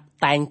ណ្ដាប់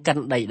តែងកិន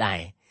ដីដែរ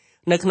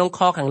នៅក្នុងខ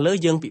ខាងលើ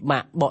យើងពិបា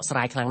កបកស្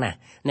រាយខ្លាំងណាស់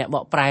អ្នកប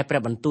កប្រែព្រះ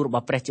បន្ទូលរប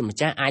ស់ព្រះជាម្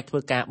ចាស់អាចធ្វើ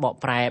ការបក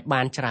ប្រែ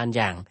បានច្រើន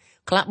យ៉ាង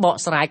ខ្លះបក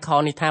ស្រាយខ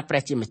នេះថាព្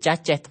រះជាម្ចាស់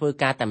ចេះធ្វើ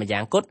ការតែម្យ៉ា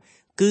ងគត់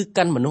គឺ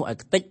កិនមនុស្សឲ្យ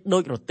ខ្ទេចដូ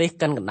ចរទេះ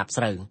កិនកណ្ដាប់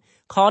ស្រូវ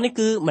ខនេះ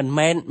គឺមិន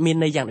មែនមាន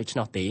ន័យយ៉ាងដូច្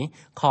នោះទេ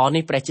ខ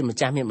នេះព្រះជាម្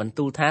ចាស់មានបន្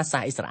ទូលថាសា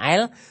សអ៊ីស្រាអែ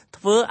ល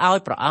ធ្វើឲ្យ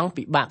ព្រះអង្គ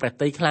ពិបាកប្រ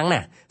តិយខ្លាំងណា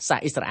ស់សាស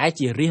អ៊ីស្រាអែល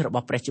ជារាជរប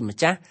ស់ព្រះជាម្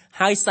ចាស់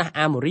ហើយសាស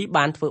អាម៉ូរី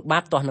បានធ្វើបា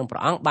បទាស់នឹងព្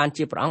រះអង្គបាន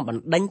ជាព្រះអង្គប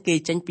ណ្ដេញគេ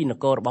ចេញពីន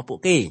គររបស់ពួក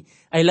គេ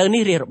ឥឡូវ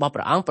នេះរាជរបស់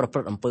ព្រះអង្គប្រព្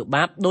រឹត្តអំពើ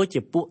បាបដូចជា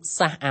ពួក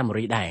សាសអាម៉ូ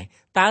រីដែរ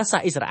តើសា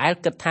សអ៊ីស្រាអែល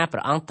គិតថាព្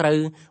រះអង្គត្រូវ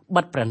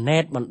បិទប្រណេ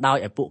តបណ្ដោយ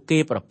ឲ្យពួកគេ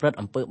ប្រព្រឹត្ត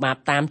អំពើបាប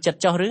តាមចិត្ត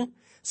ចុះឬ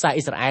សាស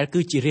អ៊ីស្រាអែលគឺ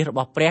ជារាជរប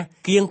ស់ព្រះ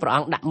គៀងព្រះអ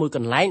ង្គដាក់មួយក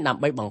ន្លែងដើ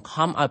ម្បីបង្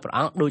ខំឲ្យព្រះអ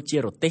ង្គដូចជា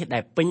រទេះដែ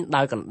លពេញ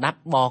ដោយកណ្ដាប់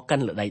បកិន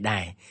លើដីដែ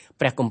រ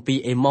ព្រះគម្ពីរ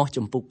អេម៉ូស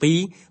ជំពូក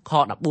2ខ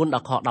14ដ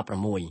ល់ខ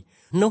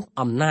16នោះ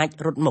អំណាច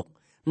រត់មុខ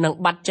នឹង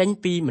បាត់ចេញ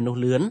ពីមនុស្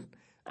សលឿន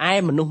ឯ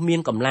មនុស្សមាន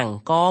កម្លាំង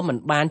ក៏មិន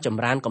បានច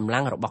ម្រើនកម្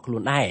លាំងរបស់ខ្លួ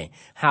នដែរ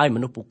ហើយម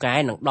នុស្សពូកែ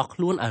នឹងដោះខ្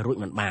លួនឲ្យរួច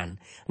មិនបាន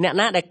អ្នក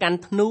ណាដែលកាន់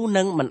ធ្នូ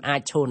នឹងមិនអា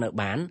ចឈរនៅ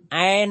បាន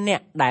ឯអ្ន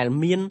កដែល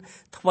មាន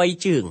ថ្វី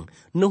ជើង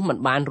នោះមិន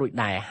បានរួច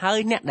ដែរហើយ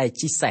អ្នកដែល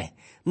ជិះសេះ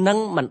នឹង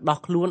មិនដោះ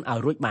ខ្លួនឲ្យ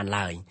រួចបាន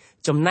ឡើយ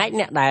ចំណែក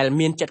អ្នកដែល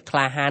មានចិត្តក្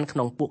លាហានក្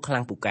នុងពួកខ្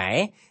លាំងពូកែ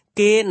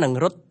គេនឹង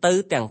រត់ទៅ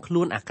ទាំងខ្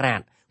លួនអាក្រាត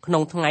ក្នុ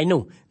ងថ្ងៃ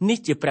នោះនេះ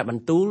ជាព្រះប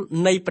ន្ទូល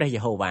នៃព្រះយេ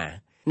ហូវ៉ា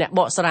អ្នកប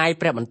កស្រាយ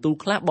ព្រះបន្ទូល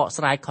ខ្លះបក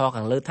ស្រាយខ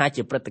ខាងលើថា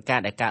ជាព្រឹត្តិការ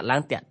ណ៍ដែលកើតឡើ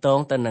ងតាក់ទង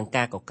ទៅនឹង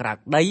ការកក្រើក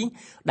ដី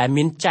ដែល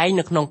មានចែង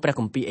នៅក្នុងព្រះ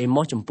គម្ពីរអេ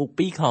ម៉ូសជំពូក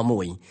2ខ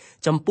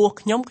1ចំពោះ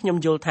ខ្ញុំ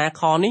យល់ថា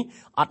ខនេះ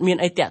អត់មាន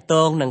អីតាក់ទ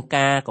ងនឹង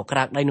ការកក្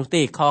រើកដីនោះ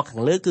ទេខខា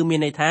ងលើគឺមាន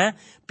ន័យថា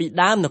ពី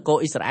ដើមនគរ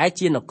អ៊ីស្រាអែល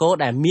ជានគរ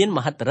ដែលមានម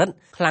ហិទ្ធិឫទ្ធិ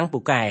ខ្លាំងពូ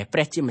កែព្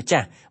រះជាម្ចា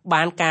ស់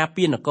បានការ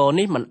ពារនគរ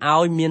នេះមិនឲ្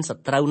យមានស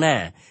ត្រូវណា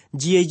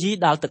យាយី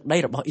ដល់ទឹកដី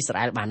របស់អ៊ីស្រា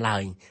អែលបានឡើ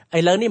យឥ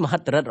ឡូវនេះមហិ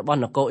ទ្ធិឫទ្ធិរបស់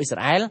នគរអ៊ីស្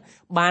រាអែល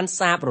បាន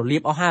សាបរលា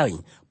បអស់ហើយ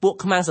ពួក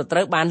ខ្មាំងសត្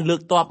រូវបានលើ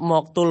កទ័ពម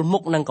កទល់មុ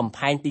ខនឹងកំ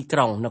ផែងទីក្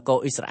រុងនគរ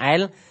អ៊ីស្រាអែល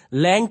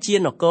លែងជា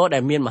នគរដែ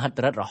លមានមហិទ្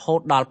ធិឫទ្ធិរហូត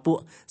ដល់ពួក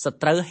ស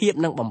ត្រូវហៀប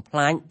នឹងបំផ្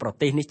លាញប្រ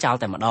ទេសនេះចោល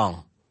តែម្ដង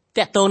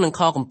តាក់ទងនឹង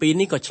ខគម្ពីរ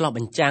នេះក៏ឆ្លុះប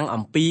ញ្ចាំង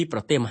អំពីប្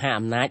រទេសមហា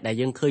អំណាចដែល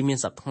យើងឃើញមាន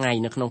សប្តាហ៍ថ្ងៃ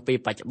នៅក្នុងពេល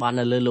បច្ចុប្បន្ន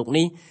នៅលើโลก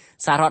នេះ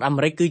សហរដ្ឋអា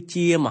មេរិកគឺ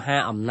ជាមហា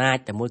អំណាច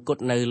តែមួយគ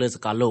ត់នៅលើស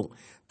កលលោក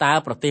តើ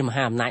ប្រទេសម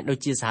ហាអំណាចដូច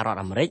ជាសហរដ្ឋ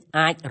អាមេរិក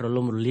អាចរ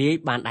លំរលាយ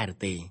បានដែរឬ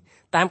ទេ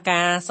តាម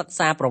ការសិក្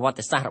សាប្រវត្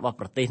តិសាស្ត្ររបស់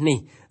ប្រទេសនេះ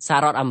សហ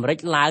រដ្ឋអាមេរិក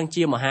ឡើង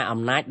ជាមហាអំ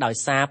ណាចដោយ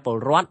សារពល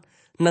រដ្ឋ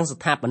និងស្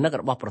ថាបនិក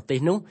របស់ប្រទេស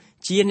នោះ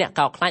ជាអ្នក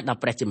កោតខ្លាចដល់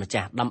ព្រះជាម្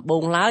ចាស់ដំបូ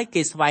ងឡើយ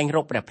គេស្វែងរ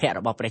កព្រះភ័ក្ត្រ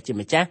របស់ព្រះជា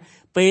ម្ចាស់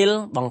ពេល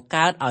បង្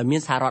កើតឲ្យមា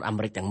នសហរដ្ឋអា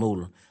មេរិកទាំងមូល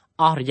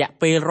អស់រយៈ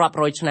ពេលរាប់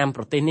រយឆ្នាំ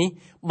ប្រទេសនេះ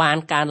បាន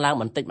កើនឡើង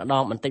បន្តិចម្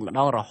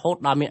ដងរហូត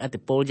ដល់មានឥទ្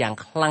ធិពលយ៉ាង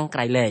ខ្លាំងក្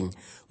រៃលែង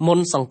មុន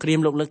សង្គ្រាម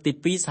លោកលើកទី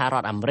2សហរ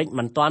ដ្ឋអាមេរិក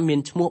មិនទាន់មាន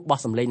ឈ្មោះបោះ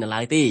សម្លេងនៅ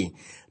ឡើយទេ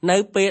នៅ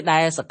ពេលដែ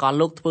លសកល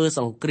លោកធ្វើ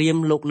សង្គ្រាម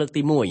លោកលើក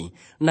ទី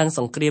1និងស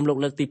ង្គ្រាមលោក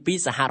លើកទី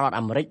2សហរដ្ឋ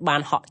អាមេរិកបា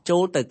នហក់ចូ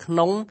លទៅក្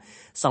នុង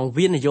សង្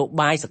វៀននយោ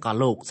បាយសកល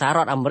លោកសហរ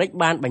ដ្ឋអាមេរិក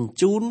បានបញ្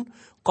ជូន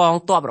កង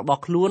ទ័ពរប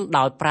ស់ខ្លួន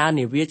ដោយប្រើ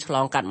នាវាឆ្ល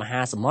ងកាត់ម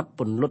ហាសមុទ្រ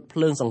ពន្លត់ភ្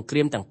លើងសង្គ្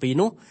រាមទាំងពីរ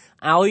នោះ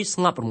ឲ្យ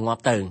ស្ងប់រងា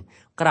ប់ទៅ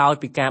ក្រោយ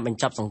ពីការបញ្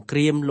ចប់សង្គ្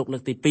រាមលោកលើ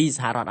កទី2ស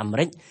ហរដ្ឋអាមេ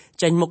រិក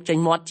ចេញមុខចេញ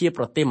មាត់ជា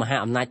ប្រទេសមហា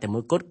អំណាចតែមួ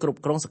យគត់គ្រប់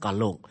គ្រងសកល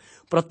លោក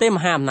ប្រទេសម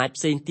ហាអំណាច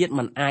ផ្សេងទៀត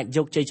មិនអាចយ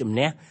កជ័យជំ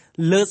នះ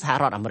លើសហ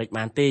រដ្ឋអាមេរិក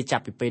បានទេចា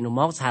ប់ពីពេលនោះ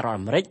មកសហរដ្ឋ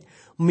អាមេរិក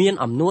មាន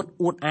អំនួត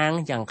អួតអាង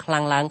យ៉ាងខ្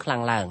លាំងឡើង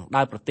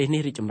ដោយប្រទេស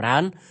នេះរីកចម្រើ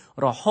ន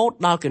រហូត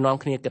ដល់គេនាំ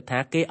គ្នាគិតថា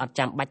គេអត់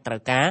ចាំបាច់ត្រូ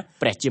វការ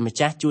ព្រះជាម្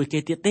ចាស់ជួយគេ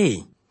ទៀតទេ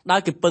ដោ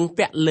យគេពឹង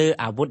ពាក់លើ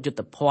អាវុធយុទ្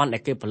ធភ័ណ្ឌដែ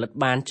លគេផលិត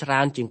បានច្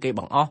រើនជាងគេ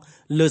បង្អស់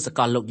លើសក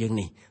លលោកយើង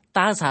នេះ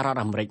តើសហរដ្ឋ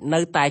អាមេរិកនៅ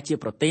តែជា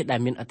ប្រទេសដែល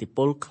មានឥទ្ធិព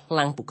លខ្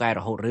លាំងពូកែរ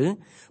ហូតឬ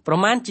ប្រ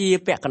មាណជា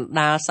ពាក់កណ្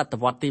ដាលសត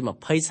វត្សទី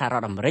20សហរ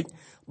ដ្ឋអាមេរិក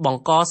ប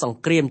ង្កសង្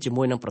គ្រាមជា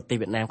មួយនឹងប្រទេស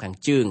វៀតណាមខាង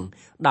ជើង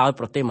ដោយ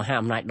ប្រទេសមហា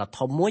អំណាចដ៏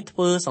ធំមួយធ្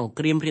វើសង្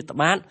គ្រាមរាតត្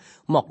បាត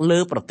មកលើ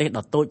ប្រទេស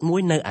ដ៏តូចមួ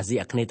យនៅអាស៊ី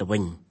អាគ្នេយ៍ទៅវិ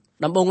ញ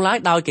ដំបូងឡើយ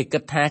ដោយគេគិ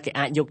តថាគេ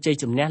អាចយកជ័យ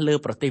ជំនះលើ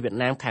ប្រទេសវៀត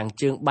ណាមខាង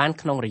ជើងបាន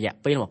ក្នុងរយៈ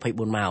ពេល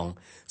24ម៉ោង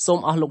សូម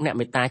អស់លោកអ្នក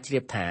មេត្តាជ្រា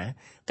បថា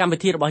កម្មវិ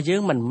ធីរបស់យើ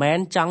ងមិនមែន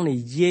ចង់និ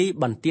យាយ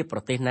បន្ទាបប្រ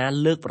ទេសណា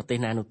លើកប្រទេស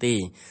ណានោះទេ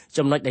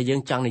ចំណុចដែលយើ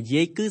ងចង់និ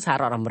យាយគឺសហ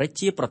រដ្ឋអាមេរិក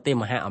ជាប្រទេស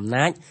មហាអំ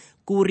ណាច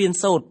គួររៀន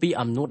សូត្រពី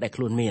អំនួតដែល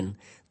ខ្លួនមាន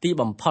ទី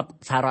បំផុត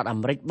សហរដ្ឋអា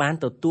មេរិកបាន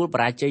ទទួលប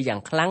រាជ័យយ៉ាង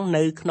ខ្លាំង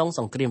នៅក្នុងស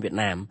ង្គ្រាមវៀត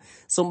ណាម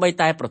សូម្បី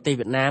តែប្រទេស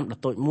វៀតណាមដ៏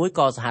តូចមួយ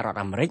ក៏សហរដ្ឋ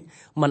អាមេរិក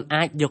មិន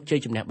អាចយកជ័យ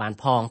ជំនះបាន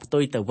ផងផ្ទុ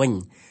យទៅវិញ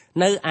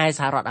នៅឯ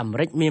សហរដ្ឋអាមេ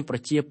រិកមានប្រ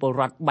ជាពល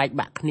រដ្ឋបែក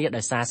បាក់គ្នា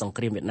ដោយសារសង្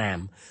គ្រាមវៀតណាម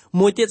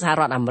មួយទៀតសហ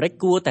រដ្ឋអាមេរិក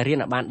គួរតែរៀ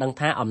នឲ្យបានដឹង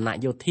ថាអំណាច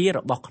យោធារ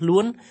បស់ខ្លួ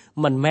ន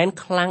មិនមែន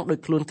ខ្លាំងដូច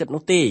ខ្លួនគិត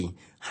នោះទេ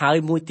ហើយ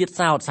មួយទៀត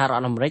សោតសហរដ្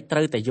ឋអាមេរិកត្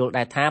រូវតែយល់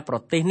ដែរថាប្រ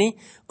ទេសនេះ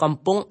កំ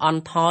ពុងអ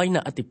ន់ថយនៅ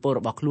ឥទ្ធិពល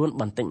របស់ខ្លួន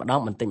បន្តិចម្ដ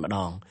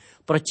ង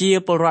ប្រជា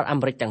ពលរដ្ឋអា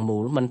មេរិកទាំងមូ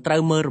លមិនត្រូ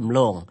វមើលរំល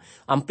ង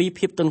អំពី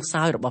ភាពទន់ខ្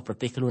សោយរបស់ប្រ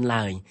ទេសខ្លួន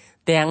ឡើយ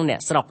ទាំងអ្នក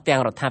ស្រុកទាំ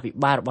ងរដ្ឋាភិ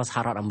បាលរបស់សហ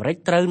រដ្ឋអាមេរិក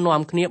ត្រូវ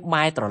នាំគ្នា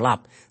បែរត្រឡ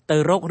ប់ទៅ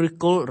រកឫស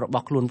គល់រប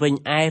ស់ខ្លួនវិញ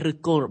ឯឫស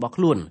គល់របស់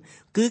ខ្លួន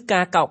គឺ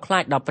ការកោតខ្លា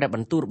ចដល់ព្រះប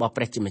ន្ទូលរបស់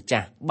ព្រះជាម្ចា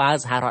ស់បើ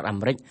សហរដ្ឋអា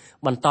មេរិក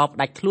បន្តផ្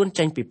ដាច់ខ្លួន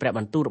ចេញពីព្រះប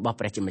ន្ទូលរបស់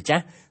ព្រះជាម្ចា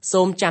ស់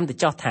សូមចាំតែ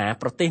ចោះថា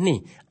ប្រទេសនេះ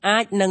អា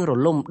ចនឹងរ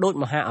លំដោយ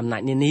មហាអំណា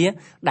ចនានា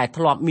ដែល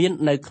ធ្លាប់មាន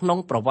នៅក្នុង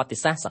ប្រវត្តិ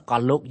សាស្ត្រសក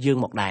លលោកយើង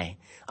មកដែរ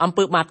អំ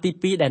ពើបាបទី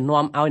2ដែល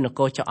នាំឲ្យនគ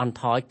រចុះអន់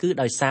ថយគឺ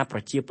ដោយសារប្រ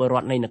ជាពលរ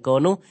ដ្ឋនៃនគរ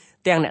នោះ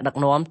ទាំងអ្នកដឹក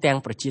នាំទាំង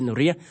ប្រជានុ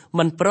រាស្ត្រ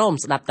មិនព្រម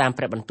ស្ដាប់តាម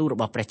ព្រះបន្ទូលរ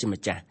បស់ព្រះជា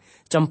ម្ចាស់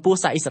ចំពោះ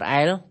សាសអ៊ីស្រា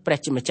អែលព្រះ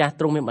ជាម្ចាស់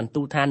ទ្រង់មានបន្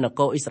ទូលថាន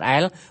គរអ៊ីស្រាអែ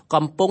ល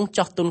កំពុង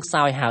ចុះទុនខ្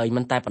សោយហើយ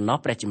មិនតែប៉ុណ្ណោះ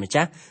ព្រះជាម្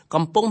ចាស់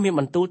កំពុងមាន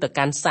បន្ទូលទៅ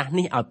កាន់សាស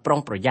នេះឲ្យប្រុង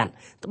ប្រយ័ត្ន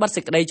ត្បិត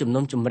សេចក្តីជំ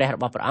នុំជម្រះរ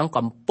បស់ព្រះអង្គ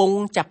កំពុង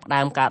ចាប់ផ្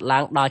ដើមកើតឡើ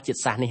ងដល់ជាតិ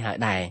សាសនេះហើយ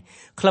ដែរ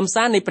ខ្លឹម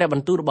សារនៃព្រះប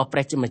ន្ទូលរបស់ព្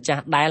រះជាម្ចា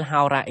ស់ដែល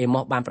ហោរ៉ាអេ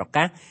ម៉ូសបានប្រ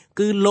កាស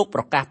គឺលោក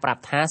ប្រកាសប្រា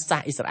ប់ថាសា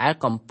សអ៊ីស្រាអែល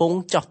កំពុង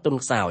ចុះទុន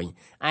ខ្សោយ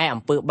ឯ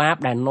អំពើបាប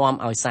ដែលនាំ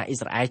ឲ្យសាសអ៊ី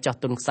ស្រាអែលចុះ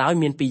ទុនខ្សោយ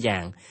មាន2យ៉ា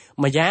ង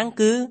ម្យ៉ាង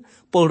គឺ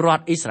ពលរ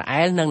ដ្ឋអ៊ីស្រា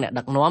អែលនិងអ្នក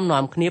ដឹក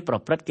នាំគ្នាប្រ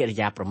ព្រឹត្តកិរិ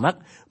យាប្រមឹក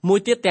មួយ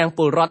ទៀតទាំងព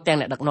លរដ្ឋទាំង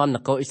អ្នកដឹកនាំន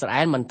គរអ៊ីស្រា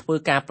អែលមិនធ្វើ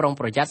ការប្រុង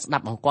ប្រយ័ត្នស្ដា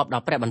ប់បង្គាប់ដ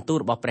ល់ព្រះបន្ទូល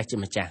របស់ព្រះជា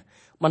ម្ចាស់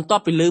បន្ទា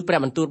ប់ពីឮព្រះ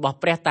បន្ទូលរបស់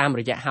ព្រះតាម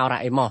រយៈហោរ៉ា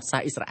អេម៉ូសសា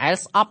សអ៊ីស្រាអែល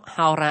ស្អប់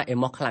ហោរ៉ាអេ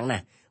ម៉ូសខ្លាំងណា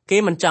ស់គេ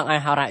មិនចង់ឲ្យ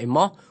ហោរ៉ាអេ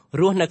ម៉ូស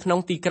រស់នៅក្នុង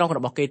ទីក្រុងរ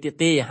បស់គេទៀត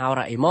ទេហោ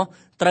រ៉ាអេម៉ូស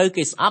ត្រូវ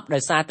គេស្អប់ដោ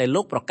យសារតែ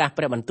លោកប្រកាស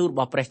ព្រះបន្ទូលរ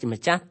បស់ព្រះជា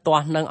ម្ចាស់ទា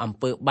ស់នឹងអំ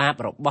ពើបា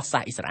បរបស់សា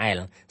សអ៊ីស្រាអែល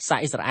សាស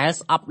អ៊ីស្រាអែល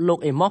ស្អប់លោក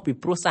អេម៉ូសពី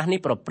ព្រោះសាសនេះ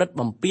ប្រព្រឹត្ត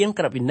បំពាន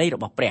ក្រឹតវិន័យរ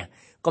បស់ព្រះ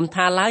កុំ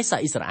ថាឡើយសាស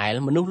អ៊ីស្រាអែល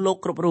មនុស្សលោក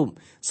គ្រប់រូប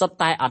សុទ្ធ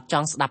តែអត់ច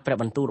ង់ស្ដាប់ព្រះ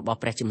បន្ទូលរបស់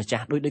ព្រះជាម្ចា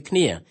ស់ដូចគ្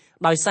នា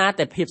ដោយសារ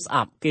តែភាពស្អ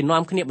ប់គេ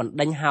នាំគ្នាបណ្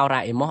ដេញហោរ៉ា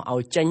អេម៉ូសឲ្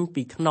យចេញ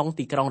ពីក្នុង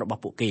ទីក្រុងរប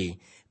ស់ពួកគេ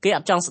អ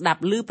ត់ចង់ស្ដាប់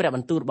ឮព្រះប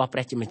ន្ទូលរបស់ព្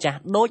រះជាម្ចាស់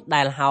ដូច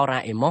ដែលហោរ៉ា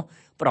អេម៉ូស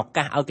ប្រ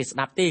កាសឲ្យគេស្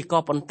ដាប់ទេក៏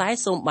ប៉ុន្តែ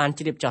សូមបាន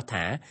ជ្រាបចោះ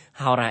ថា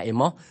ហោរ៉ាអេ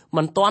ម៉ូស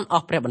មិនទាន់អ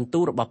ស់ព្រះបន្ទូ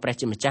លរបស់ព្រះ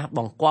ជាម្ចាស់ប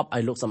ង្គាប់ឲ្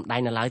យលោកសម្ដែ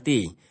ងនៅឡើយទេ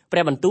ព្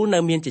រះបន្ទូលនៅ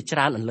មានជាច្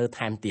រើនអន្លើ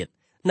ថែមទៀត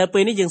នៅពេ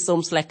លនេះយើងសូម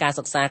ស្លេះការ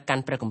សិក្សាកា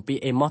ន់ព្រះគម្ពីរ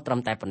អេម៉ូសត្រឹម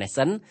តែប៉ុណ្ណេះ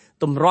សិន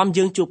ទម្រាំ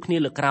យើងជួបគ្នា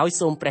លើកក្រោយ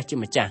សូមព្រះជា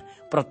ម្ចាស់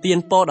ប្រទាន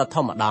ពរដ៏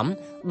ធំឧត្តម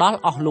ដល់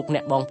អស់លោកអ្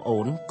នកបងប្អូ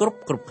នគ្រប់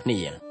គ្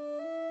នា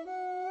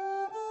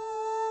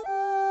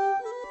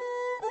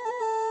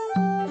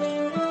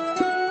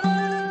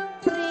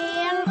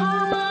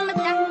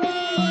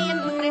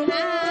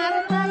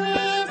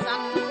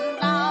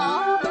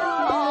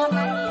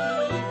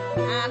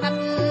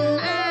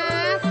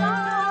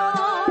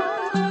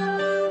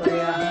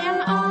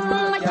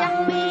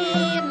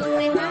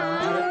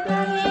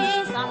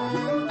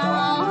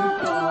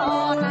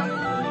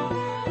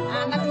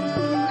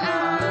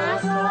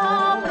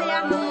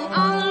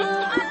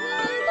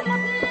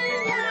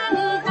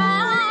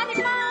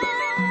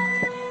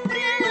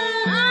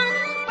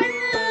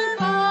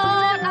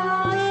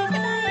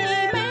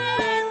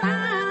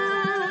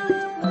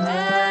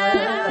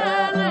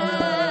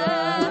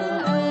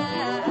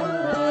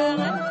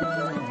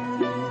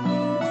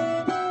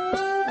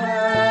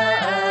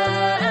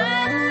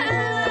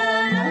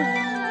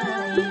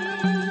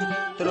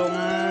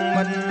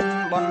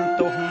បន្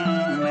ទោះ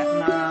អ្នក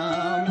ណា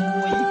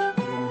មួយ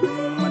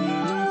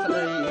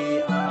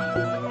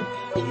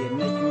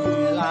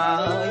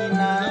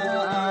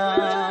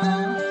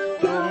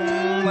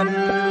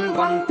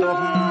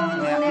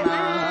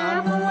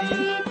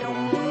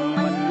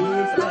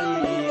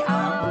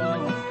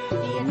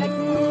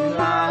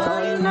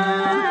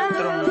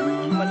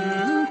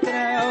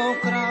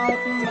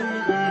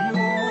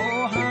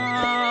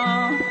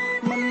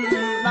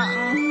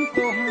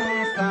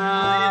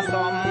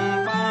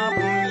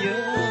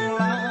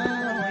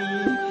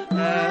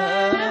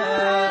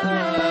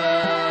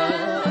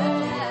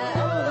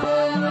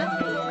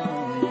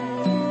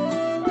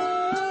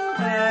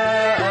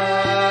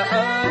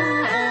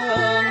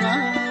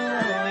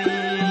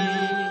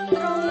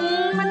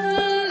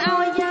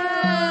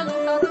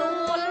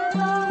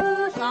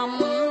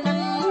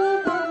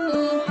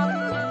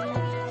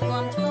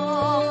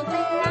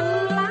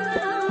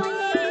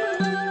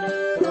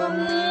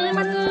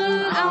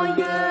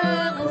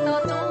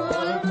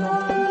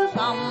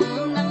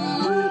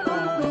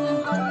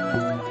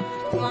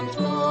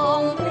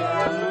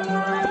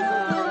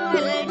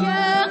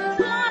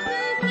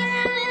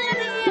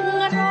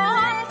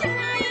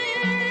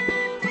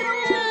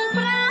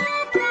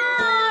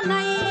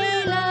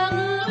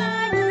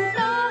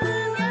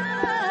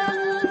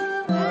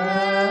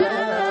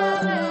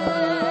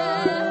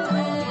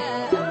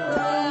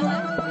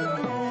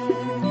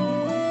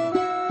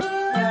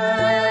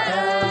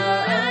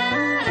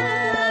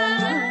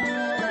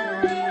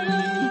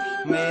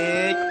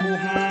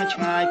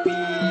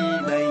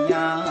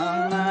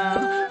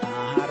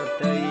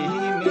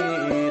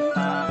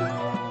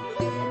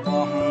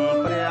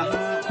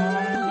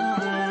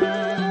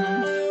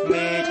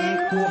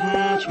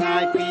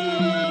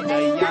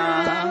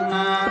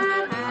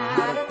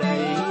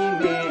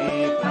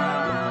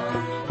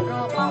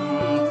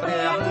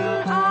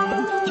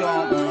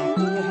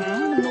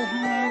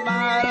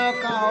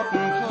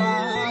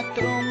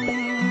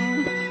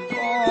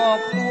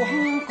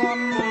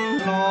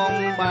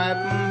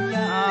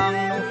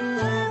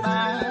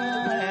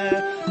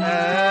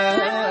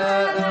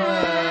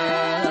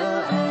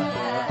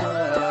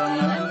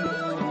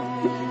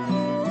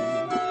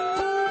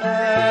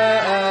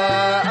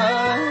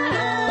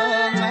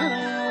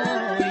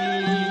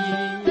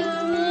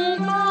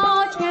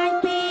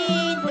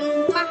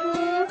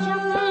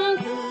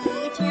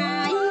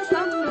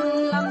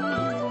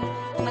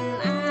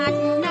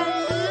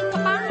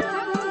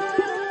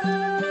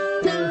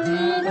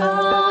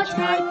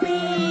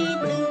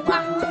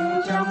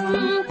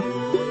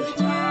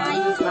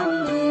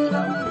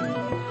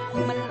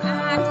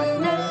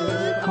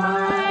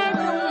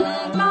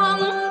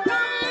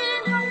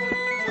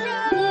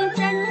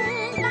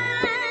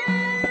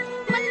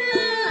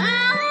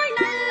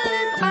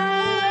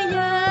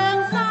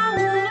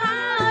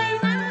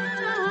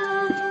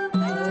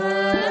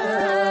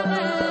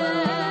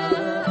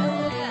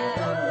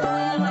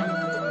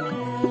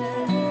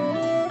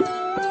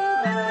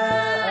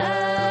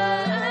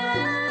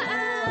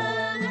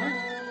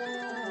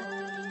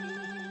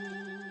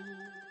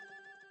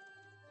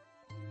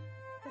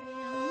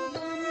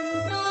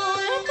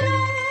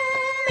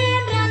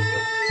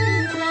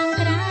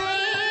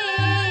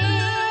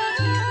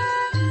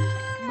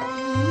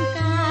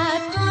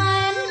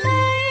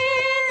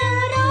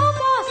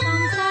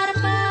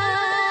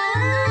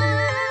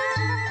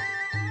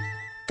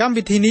កម្ម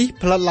វិធីនេះ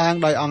ផ្លាត់ឡើង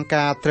ដោយអង្គ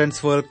ការ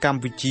Transworld ក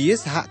ម្ពុជាស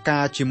ហកា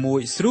រជាមួយ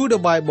Through the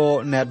Bible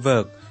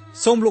Network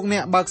សូមលោកអ្ន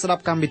កបើកស្ដា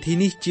ប់កម្មវិធី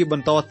នេះជាប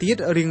ន្តទៀត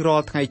រៀងរា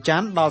ល់ថ្ងៃច័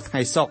ន្ទដល់ថ្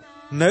ងៃសុក្រ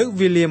នៅ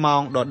វេលាម៉ោ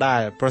ងដដែ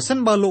លប្រសិន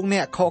បើលោកអ្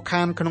នកខក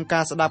ខានក្នុង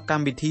ការស្ដាប់ក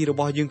ម្មវិធីរ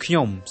បស់យើងខ្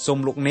ញុំសូម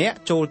លោកអ្នក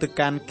ចូលទៅ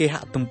កាន់គេហ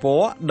ទំព័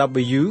រ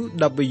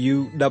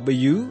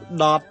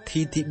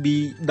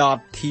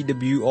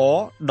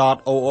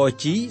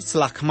www.ttb.twr.org/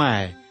 ខ្មែ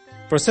រ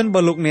ប្រសិនបើ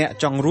លោកអ្នក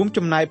ចង់រួម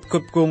ចំណែកផ្គ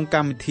ត់ផ្គង់ក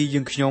ម្មវិធីយើ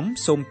ងខ្ញុំ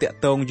សូមតាក់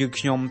ទងយើង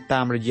ខ្ញុំ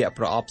តាមរយៈ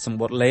ប្រអប់សម្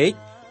បត្តិលេខ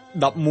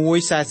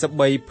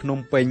1143ភ្នំ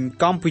ពេញ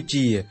កម្ពុ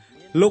ជា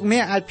លោកអ្ន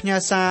កអាចផ្ញើ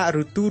សារ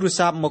ឬទូរ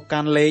ស័ព្ទមកកា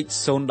ន់លេខ012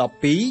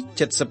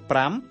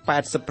 75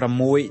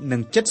 86 និ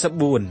ង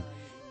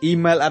 74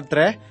 Email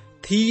address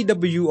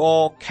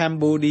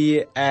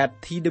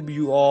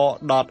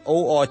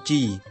twrcambodia@twr.org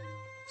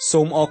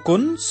សូមអរគុ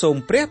ណសូម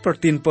ព្រះប្រ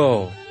ទានពរ